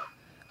Boyd.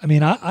 I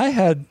mean, I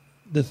had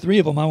the 3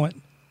 of them. I went,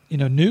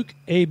 Nuke,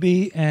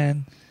 AB,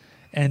 and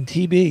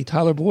TB,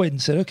 Tyler Boyd,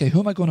 and said, okay, who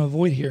am I going to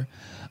avoid here?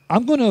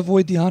 I'm going to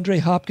avoid DeAndre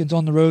Hopkins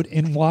on the road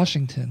in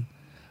Washington.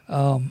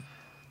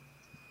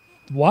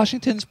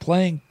 Washington's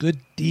playing good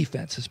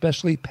defense,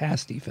 especially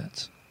pass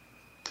defense.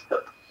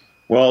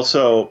 Well,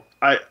 so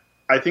I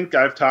think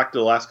I've talked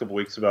the last couple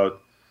weeks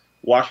about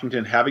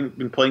Washington having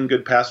been playing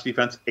good pass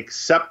defense,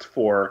 except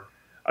for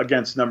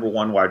against number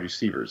 1 wide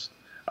receivers.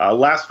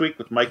 Last week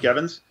with Mike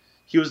Evans,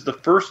 he was the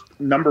first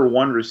number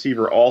 1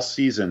 receiver all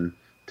season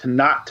to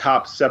not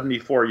top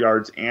 74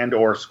 yards and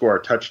or score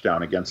a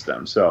touchdown against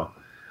them. So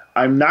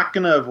I'm not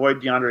going to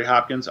avoid DeAndre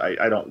Hopkins.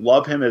 I don't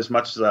love him as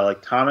much as I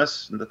like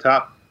Thomas at the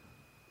top.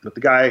 But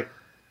the guy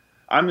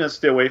I'm going to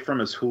stay away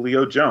from is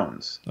Julio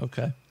Jones.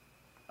 Okay.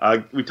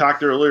 We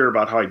talked earlier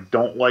about how I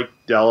don't like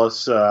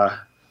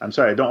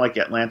I don't like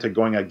Atlanta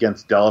going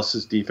against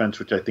Dallas's defense,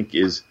 which I think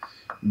is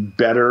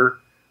better,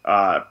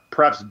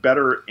 perhaps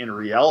better in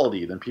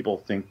reality than people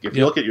think. If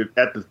you look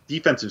at the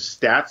defensive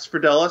stats for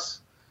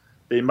Dallas,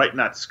 they might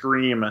not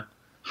scream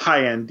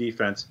high-end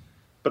defense,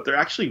 but they're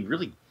actually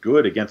really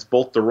good against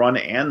both the run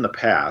and the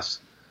pass.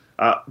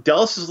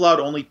 Dallas has allowed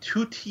only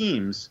 2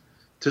 teams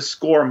to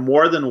score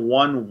more than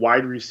 1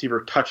 wide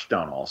receiver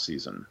touchdown all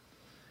season.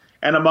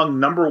 And among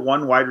number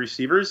 1 wide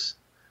receivers,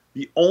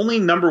 the only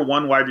number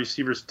 1 wide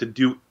receivers to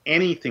do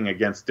anything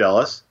against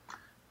Dallas,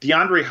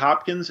 DeAndre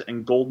Hopkins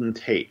and Golden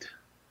Tate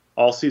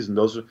all season.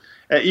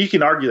 You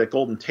can argue that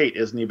Golden Tate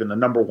isn't even the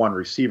number 1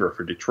 receiver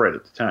for Detroit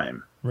at the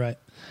time. Right.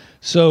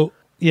 So,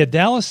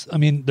 Dallas, I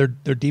mean, their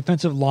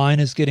defensive line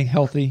is getting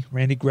healthy.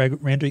 Randy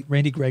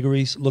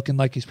Gregory's looking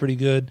like he's pretty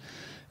good.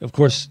 Of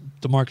course,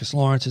 DeMarcus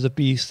Lawrence is a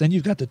beast. Then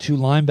you've got the two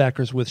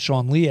linebackers with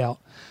Sean Lee out,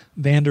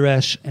 Van Der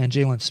Esch and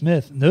Jalen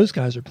Smith. And those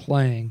guys are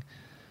playing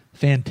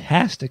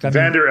fantastic.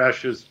 Van Der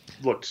Esch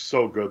looked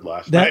so good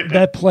last night.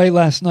 That play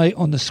last night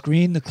on the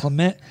screen, the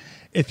Clement,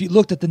 if you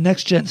looked at the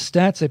next gen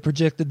stats, they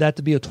projected that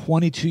to be a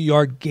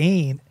 22-yard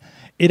gain.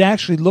 It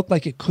actually looked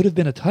like it could have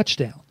been a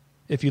touchdown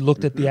if you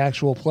looked at the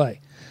actual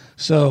play.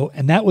 So,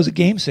 and that was a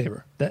game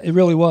saver. That it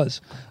really was.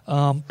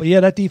 But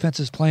yeah, that defense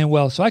is playing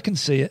well. So I can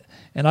see it,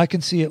 and I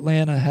can see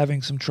Atlanta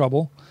having some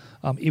trouble,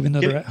 even though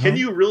they're at home. Can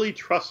you really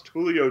trust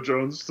Julio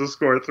Jones to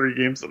score 3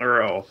 games in a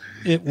row?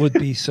 It would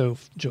be so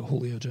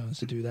Julio Jones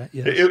to do that.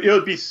 Yes, it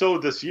would be so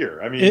this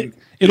year. I mean,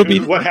 it'll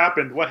be what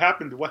happened?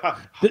 How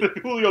did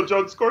Julio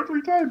Jones score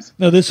 3 times?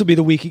 No, this will be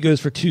the week he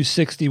goes for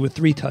 260 with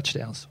 3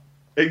 touchdowns.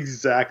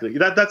 Exactly.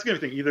 That's going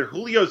to be. Either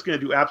Julio's going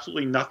to do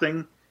absolutely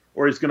nothing,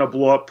 or he's going to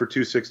blow up for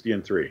 260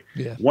 and 3.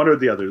 Yeah. One or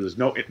the other.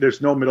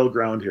 There's no middle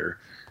ground here.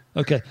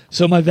 Okay,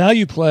 so my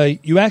value play,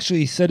 you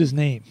actually said his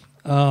name,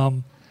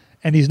 and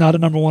he's not a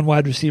number 1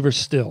 wide receiver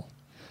still.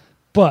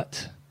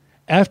 But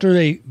after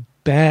a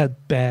bad,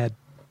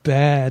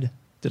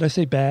 did I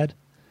say bad?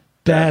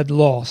 Bad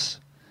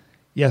loss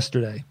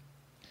yesterday,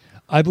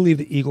 I believe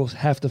the Eagles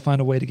have to find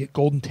a way to get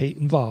Golden Tate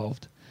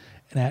involved.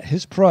 And at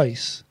his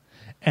price,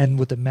 and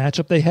with the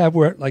matchup they have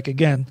where, like,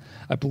 again,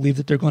 I believe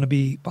that they're going to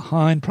be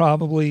behind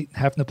probably,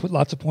 having to put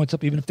lots of points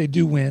up even if they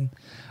do win.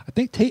 I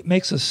think Tate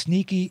makes a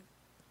sneaky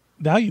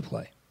value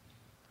play.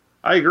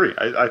 I agree.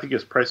 I think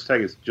his price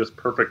tag is just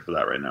perfect for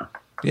that right now.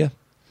 Yeah,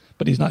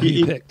 but he's not who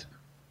you picked.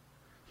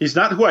 He's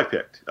not who I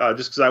picked,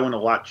 just because I went a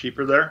lot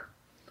cheaper there.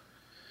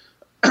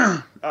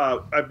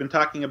 I've been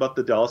talking about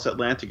the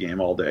Dallas-Atlanta game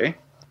all day.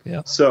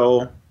 Yeah.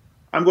 So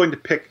I'm going to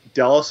pick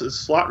Dallas'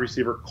 slot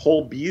receiver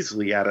Cole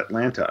Beasley at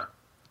Atlanta.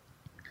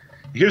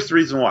 Here's the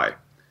reason why.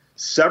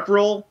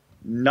 Several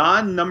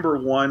non-number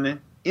 1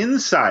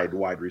 inside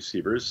wide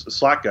receivers,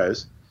 slot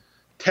guys,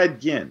 Ted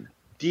Ginn,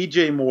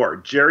 DJ Moore,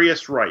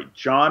 Jarius Wright,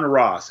 John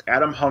Ross,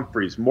 Adam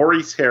Humphries,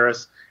 Maurice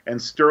Harris,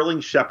 and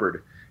Sterling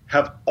Shepard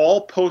have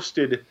all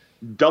posted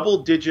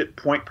double-digit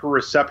point per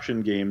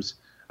reception games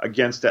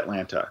against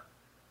Atlanta.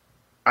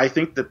 I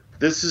think that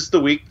this is the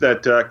week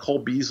that Cole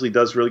Beasley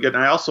does really good.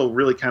 And I also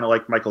really kind of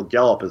like Michael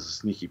Gallup as a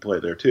sneaky play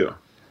there, too.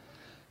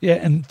 Yeah,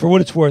 and for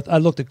what it's worth, I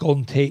looked at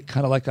Golden Tate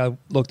kind of like I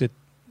looked at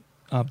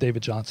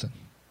David Johnson.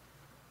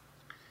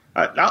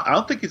 I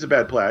don't think he's a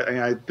bad play.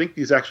 I think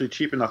he's actually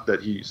cheap enough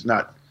that he's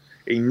not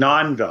a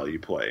non-value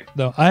play.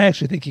 No, I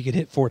actually think he could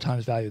hit 4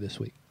 times value this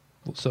week.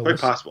 So Quite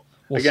possible.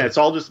 Again, it's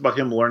all just about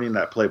him learning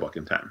that playbook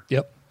in time.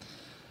 Yep.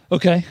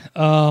 Okay,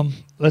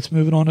 let's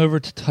move it on over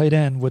to tight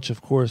end, which,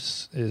 of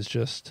course, is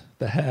just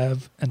the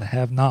have and the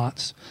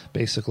have-nots,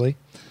 basically.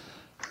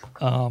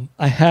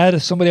 I had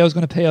somebody I was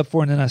going to pay up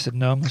for, and then I said,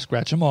 no, I'm going to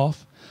scratch him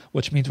off,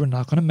 which means we're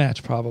not going to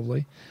match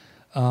probably.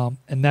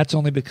 And that's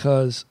only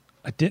because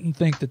I didn't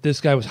think that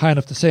this guy was high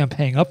enough to say I'm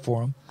paying up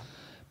for him.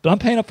 But I'm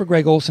paying up for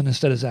Greg Olsen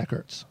instead of Zach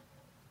Ertz.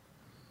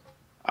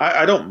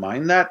 I don't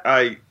mind that.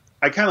 I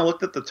kind of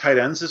looked at the tight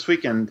ends this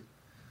week, and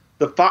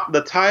the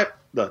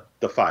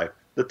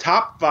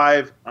top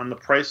 5 on the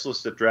price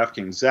list at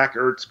DraftKings, Zach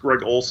Ertz,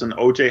 Greg Olsen,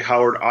 O.J.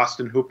 Howard,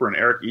 Austin Hooper, and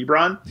Eric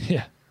Ebron,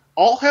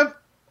 all have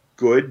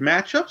good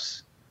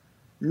matchups.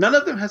 None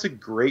of them has a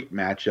great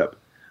matchup.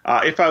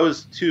 If I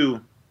was to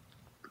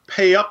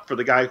pay up for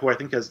the guy who I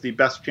think has the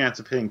best chance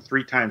of hitting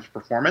 3 times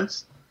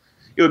performance,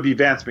 it would be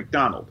Vance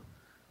McDonald.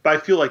 But I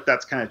feel like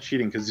that's kind of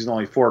cheating because he's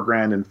only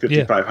 $4,000 and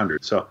 $5,500. Yeah.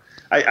 So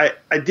I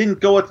didn't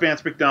go with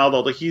Vance McDonald,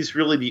 although he's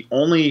really the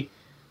only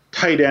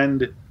tight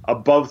end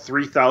above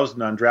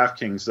 3,000 on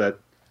DraftKings that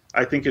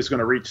I think is going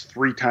to reach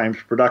 3 times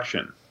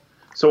production.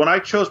 So when I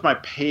chose my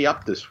pay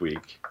up this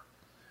week,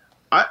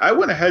 I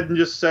went ahead and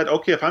just said,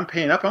 okay, if I'm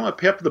paying up, I'm going to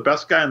pay up for the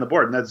best guy on the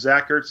board, and that's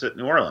Zach Ertz at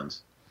New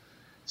Orleans.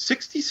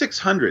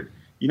 6,600.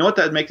 You know what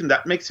that makes him?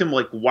 That makes him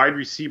like wide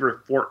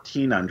receiver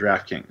 14 on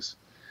DraftKings.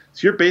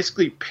 So you're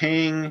basically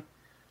paying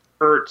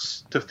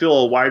Ertz to fill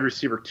a wide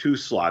receiver 2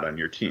 slot on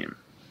your team.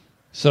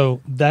 So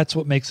that's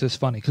what makes this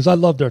funny, because I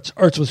loved Ertz.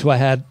 Ertz was who I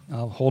had.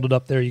 I'll hold it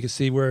up there. You can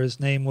see where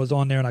his name was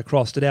on there, and I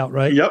crossed it out,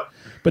 right? Yep.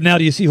 But now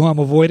do you see who I'm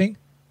avoiding,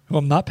 who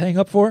I'm not paying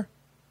up for?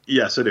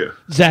 Yes, I do.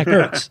 Zach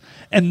Ertz.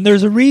 And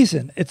there's a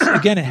reason. It's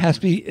again,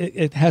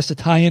 it has to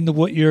tie into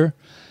what your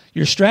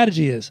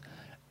strategy is.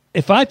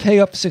 If I pay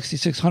up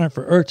 $6,600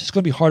 for Ertz, it's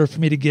going to be harder for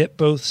me to get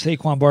both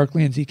Saquon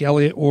Barkley and Zeke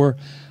Elliott or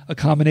a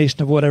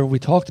combination of whatever we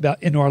talked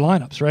about into our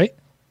lineups, right?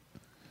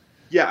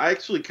 Yeah, I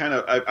actually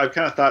I've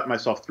kind of thought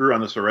myself through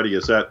on this already,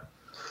 is that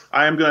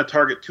I am going to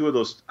target 2 of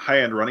those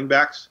high-end running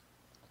backs.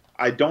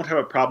 I don't have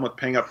a problem with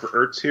paying up for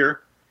Ertz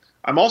here.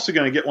 I'm also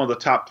going to get one of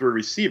the top 3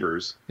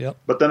 receivers,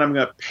 but then I'm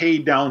going to pay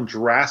down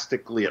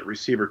drastically at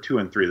receiver 2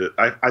 and 3.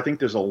 That I think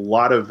there's a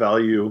lot of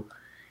value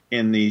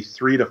in the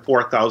 $3,000 to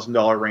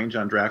 $4,000 range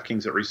on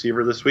DraftKings at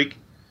receiver this week.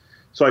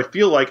 So I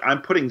feel like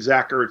I'm putting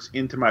Zach Ertz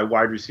into my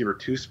wide receiver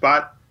 2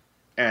 spot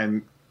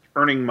and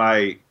earning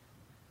my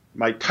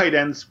tight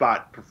end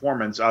spot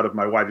performance out of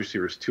my wide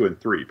receivers 2 and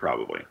 3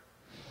 probably.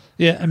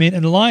 Yeah, I mean,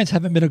 and the Lions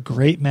haven't been a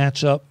great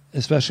matchup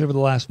especially over the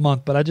last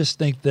month. But I just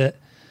think that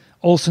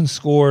Olsen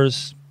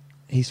scores.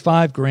 He's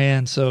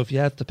 $5,000, so if you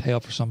have to pay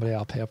up for somebody,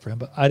 I'll pay up for him.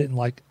 But I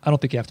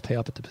don't think you have to pay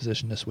up at the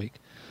position this week.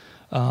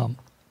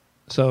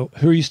 So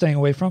who are you staying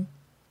away from?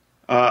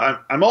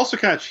 I'm also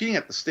kind of cheating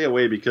at the stay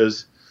away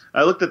because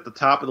I looked at the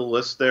top of the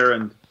list there,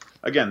 and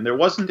again, there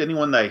wasn't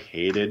anyone that I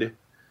hated,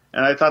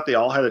 and I thought they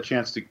all had a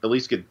chance to at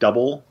least get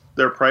double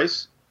their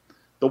price.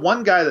 The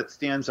one guy that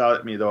stands out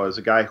at me, though, is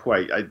a guy who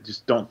I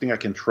just don't think I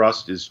can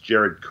trust is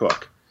Jared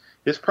Cook.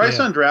 His price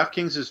on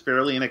DraftKings is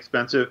fairly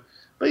inexpensive,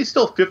 but he's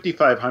still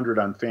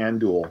 $5,500 on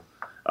FanDuel.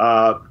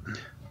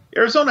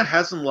 Arizona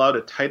hasn't allowed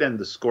a tight end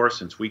to score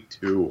since week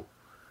 2.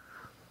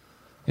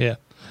 Yeah.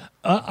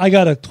 I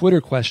got a Twitter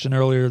question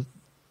earlier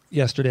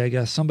yesterday, I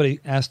guess.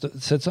 Somebody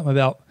said something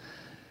about,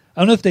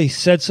 I don't know if they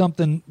said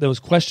something that was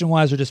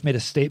question-wise or just made a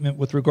statement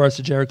with regards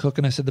to Jared Cook.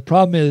 And I said, the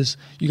problem is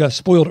you got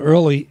spoiled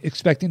early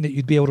expecting that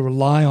you'd be able to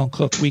rely on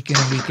Cook week in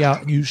and week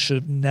out, and you should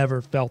have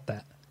never felt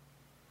that.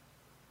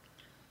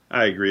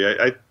 I agree.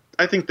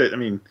 I think that, I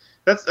mean,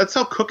 that's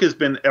how Cook has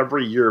been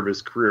every year of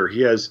his career.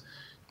 He has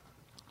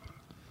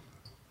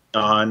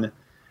on,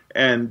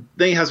 and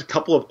then he has a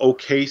couple of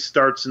okay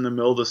starts in the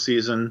middle of the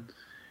season,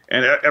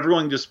 and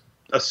everyone just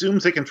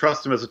assumes they can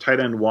trust him as a tight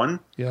end 1.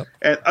 Yep.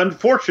 And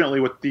unfortunately,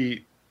 with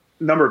the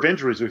number of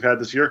injuries we've had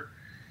this year,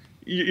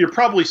 you're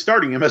probably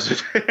starting him as a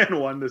tight end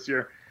 1 this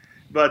year.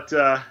 But,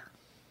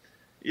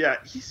 yeah,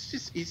 he's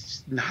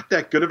just not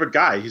that good of a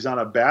guy. He's on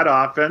a bad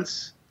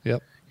offense.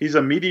 Yep. He's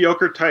a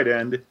mediocre tight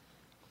end,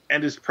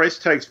 and his price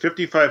tag's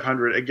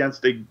 $5,500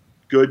 against a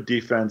good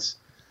defense.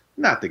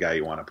 Not the guy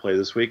you want to play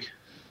this week.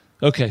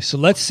 Okay, so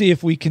let's see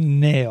if we can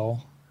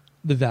nail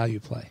the value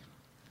play.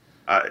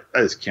 I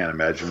just can't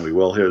imagine we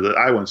will here.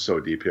 I went so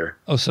deep here.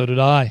 Oh, so did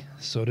I.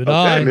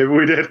 Okay, maybe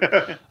we did.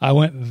 I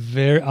went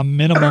a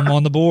minimum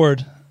on the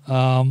board.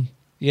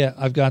 Yeah,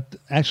 I've got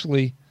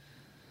actually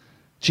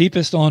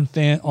cheapest on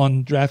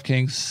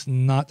DraftKings,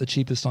 not the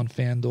cheapest on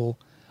FanDuel.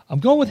 I'm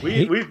going with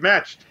we've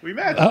matched. We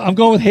matched. I'm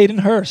going with Hayden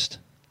Hurst.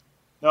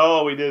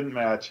 No, we didn't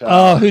match.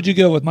 Who'd you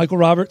go with? Michael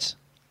Roberts?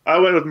 I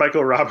went with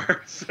Michael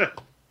Roberts.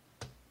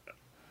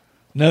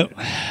 No.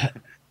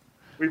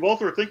 We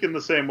both were thinking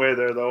the same way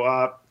there,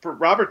 though. For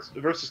Roberts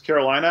versus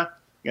Carolina,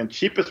 again,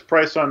 cheapest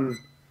price on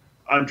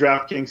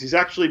DraftKings. He's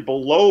actually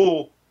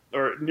below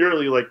or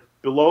nearly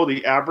below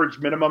the average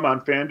minimum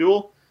on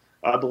FanDuel.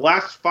 The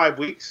last 5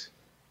 weeks,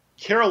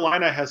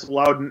 Carolina has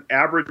allowed an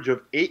average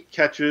of 8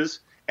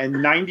 catches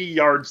and 90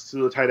 yards to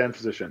the tight end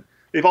position.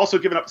 They've also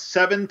given up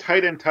 7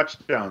 tight end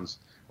touchdowns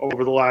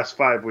over the last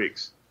 5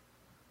 weeks.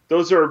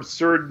 Those are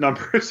absurd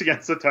numbers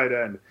against the tight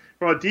end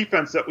from a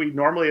defense that we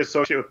normally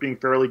associate with being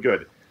fairly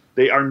good.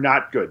 They are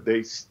not good.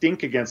 They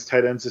stink against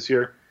tight ends this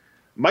year.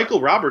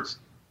 Michael Roberts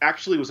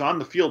actually was on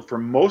the field for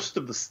most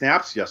of the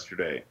snaps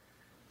yesterday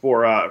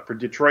for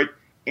Detroit.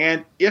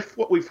 And if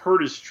what we've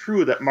heard is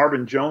true, that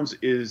Marvin Jones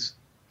is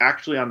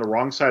actually on the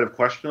wrong side of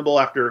questionable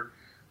after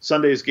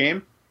Sunday's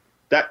game,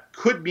 that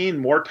could mean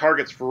more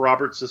targets for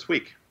Roberts this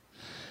week.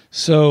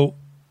 So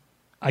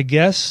I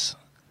guess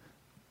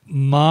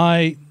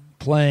my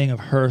playing of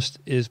Hurst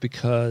is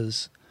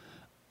because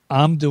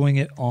I'm doing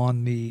it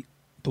on the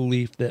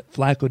belief that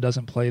Flacco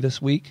doesn't play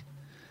this week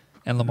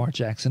and Lamar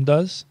Jackson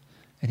does,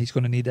 and he's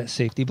going to need that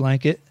safety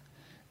blanket.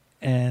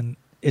 And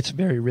it's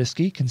very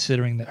risky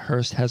considering that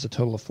Hurst has a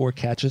total of 4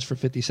 catches for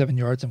 57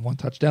 yards and 1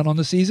 touchdown on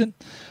the season.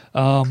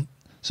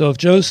 So if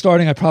Joe's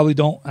starting, I probably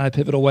don't. I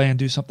pivot away and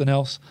do something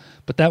else.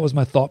 But that was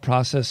my thought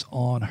process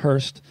on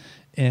Hurst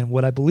and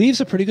what I believe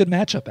is a pretty good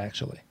matchup,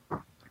 actually.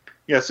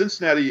 Yeah,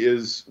 Cincinnati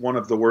is one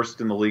of the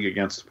worst in the league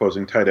against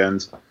opposing tight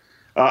ends.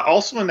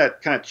 Also in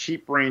that kind of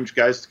cheap range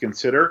guys to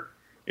consider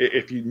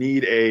if you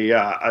need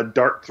a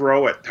dart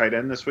throw at tight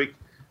end this week.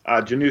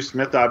 Jonnu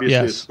Smith obviously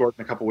has scored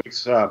in a couple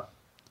weeks.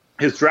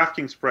 His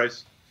DraftKings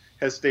price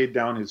has stayed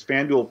down. His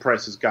FanDuel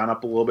price has gone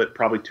up a little bit,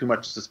 probably too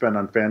much to spend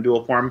on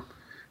FanDuel for him.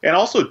 And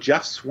also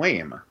Jeff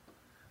Swaim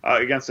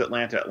against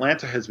Atlanta.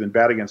 Atlanta has been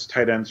bad against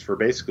tight ends for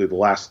basically the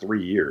last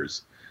 3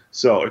 years.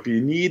 So if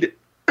you need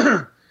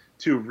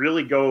to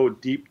really go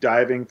deep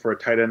diving for a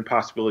tight end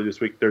possibility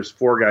this week, there's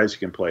 4 guys you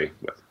can play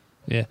with.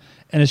 Yeah,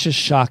 and it's just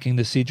shocking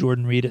to see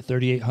Jordan Reed at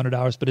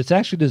 $3,800, but it's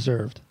actually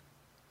deserved.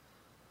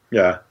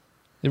 Yeah.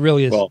 It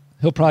really is. Well,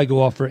 he'll probably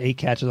go off for 8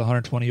 catches,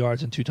 120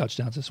 yards, and 2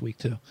 touchdowns this week,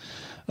 too.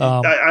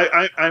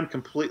 I'm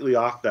completely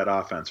off that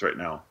offense right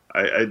now.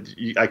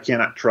 I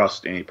cannot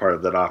trust any part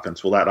of that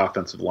offense. Well, that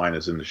offensive line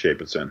is in the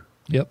shape it's in.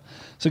 Yep.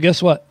 So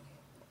guess what?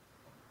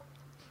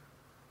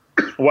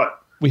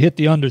 What? We hit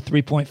the under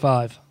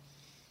 3.5.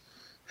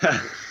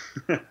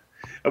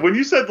 When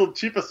you said the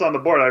cheapest on the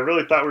board, I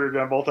really thought we were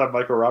going to both have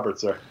Michael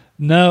Roberts there.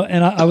 No,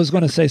 and I was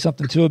going to say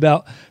something, too,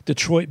 about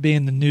Detroit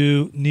being the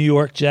new New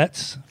York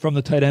Jets from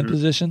the tight end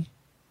position.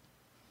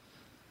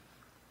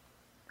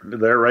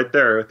 They're right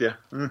there with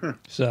you.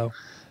 So,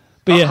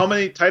 but yeah. How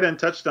many tight end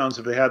touchdowns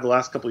have they had the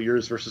last couple of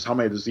years versus how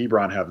many does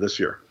Ebron have this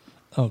year?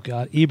 Oh,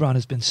 God. Ebron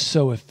has been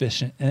so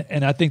efficient,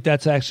 and I think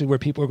that's actually where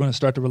people are going to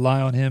start to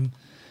rely on him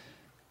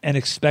and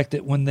expect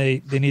it when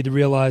they need to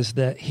realize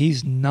that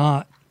he's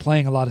not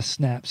playing a lot of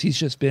snaps. He's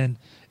just been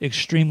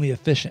extremely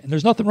efficient. And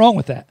there's nothing wrong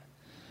with that.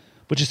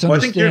 But just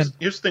understand. I think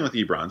here's the thing with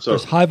Ebron. So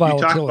high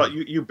volatility. You talked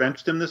about you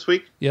benched him this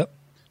week. Yep.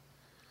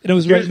 And it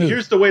was right move.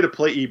 Here's the way to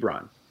play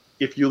Ebron.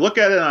 If you look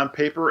at it on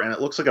paper and it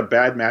looks like a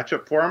bad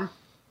matchup for him,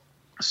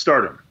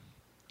 start him.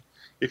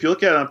 If you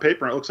look at it on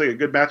paper and it looks like a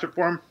good matchup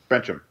for him,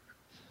 bench him.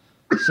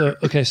 So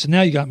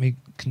now you got me.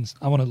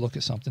 I want to look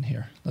at something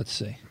here. Let's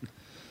see.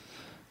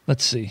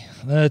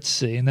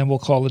 And then we'll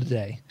call it a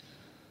day.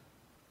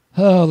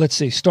 Oh, let's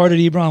see. Started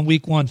Ebron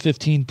week 1,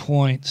 15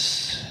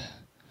 points.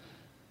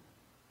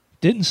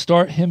 Didn't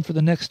start him for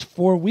the next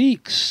 4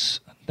 weeks.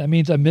 That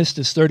means I missed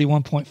his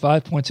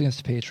 31.5 points against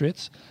the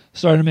Patriots.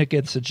 Started him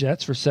against the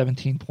Jets for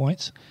 17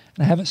 points.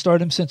 And I haven't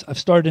started him since. I've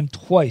started him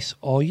twice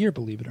all year,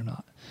 believe it or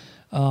not.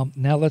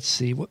 Now let's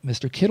see what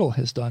Mr. Kittle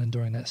has done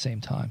during that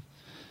same time.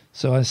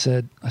 So I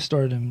said I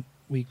started him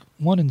week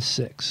 1 and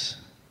 6.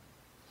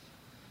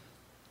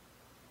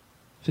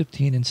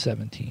 15 and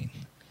 17.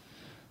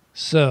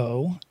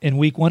 So in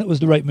week 1, it was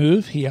the right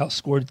move. He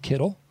outscored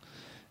Kittle.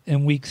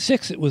 In week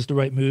 6, it was the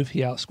right move. He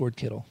outscored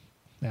Kittle.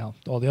 Now,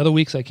 all the other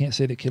weeks, I can't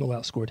say that Kittle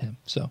outscored him.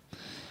 So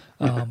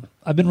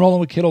I've been rolling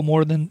with Kittle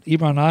more than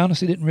Ebron. I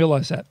honestly didn't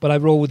realize that, but I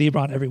roll with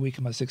Ebron every week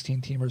in my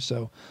 16-teamers,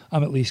 so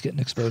I'm at least getting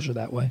exposure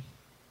that way.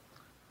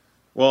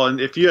 Well,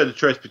 and if you had a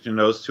choice between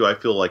those two, I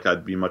feel like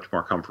I'd be much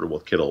more comfortable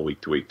with Kittle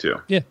week to week,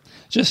 too. Yeah,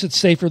 just it's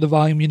safer. The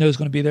volume is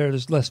going to be there.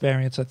 There's less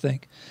variance, I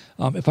think.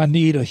 If I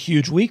need a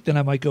huge week, then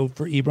I might go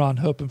for Ebron,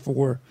 hoping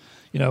for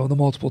the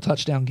multiple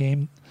touchdown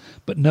game.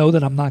 But know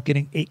that I'm not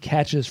getting 8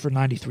 catches for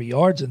 93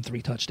 yards and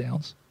 3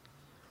 touchdowns.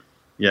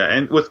 Yeah,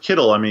 and with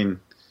Kittle, I mean,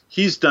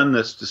 he's done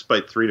this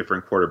despite 3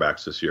 different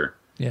quarterbacks this year.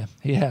 Yeah,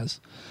 he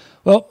has.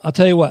 Well, I'll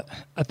tell you what.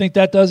 I think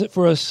that does it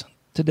for us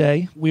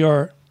today. We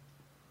are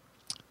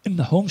in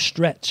the home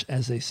stretch,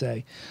 as they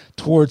say,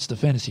 towards the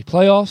fantasy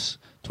playoffs,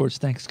 towards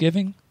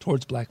Thanksgiving,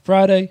 towards Black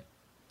Friday,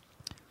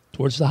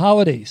 towards the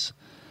holidays.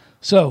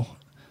 So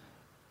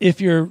if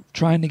you're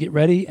trying to get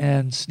ready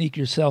and sneak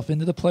yourself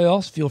into the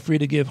playoffs, feel free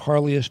to give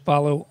Harley a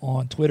follow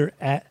on Twitter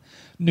at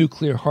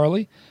Nuclear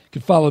Harley. You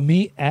can follow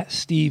me at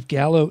Steve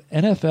Gallo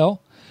NFL.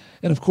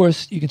 And, of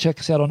course, you can check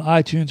us out on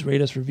iTunes,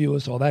 rate us, review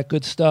us, all that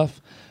good stuff.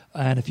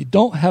 And if you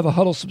don't have a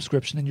Huddle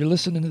subscription and you're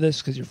listening to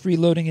this because you're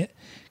freeloading it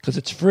because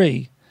it's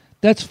free,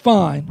 that's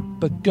fine.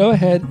 But go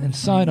ahead and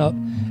sign up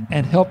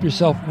and help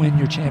yourself win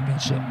your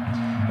championship.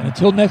 And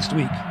until next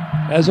week,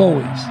 as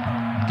always,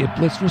 get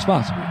blitzed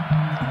responsibly.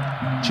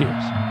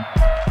 Cheers.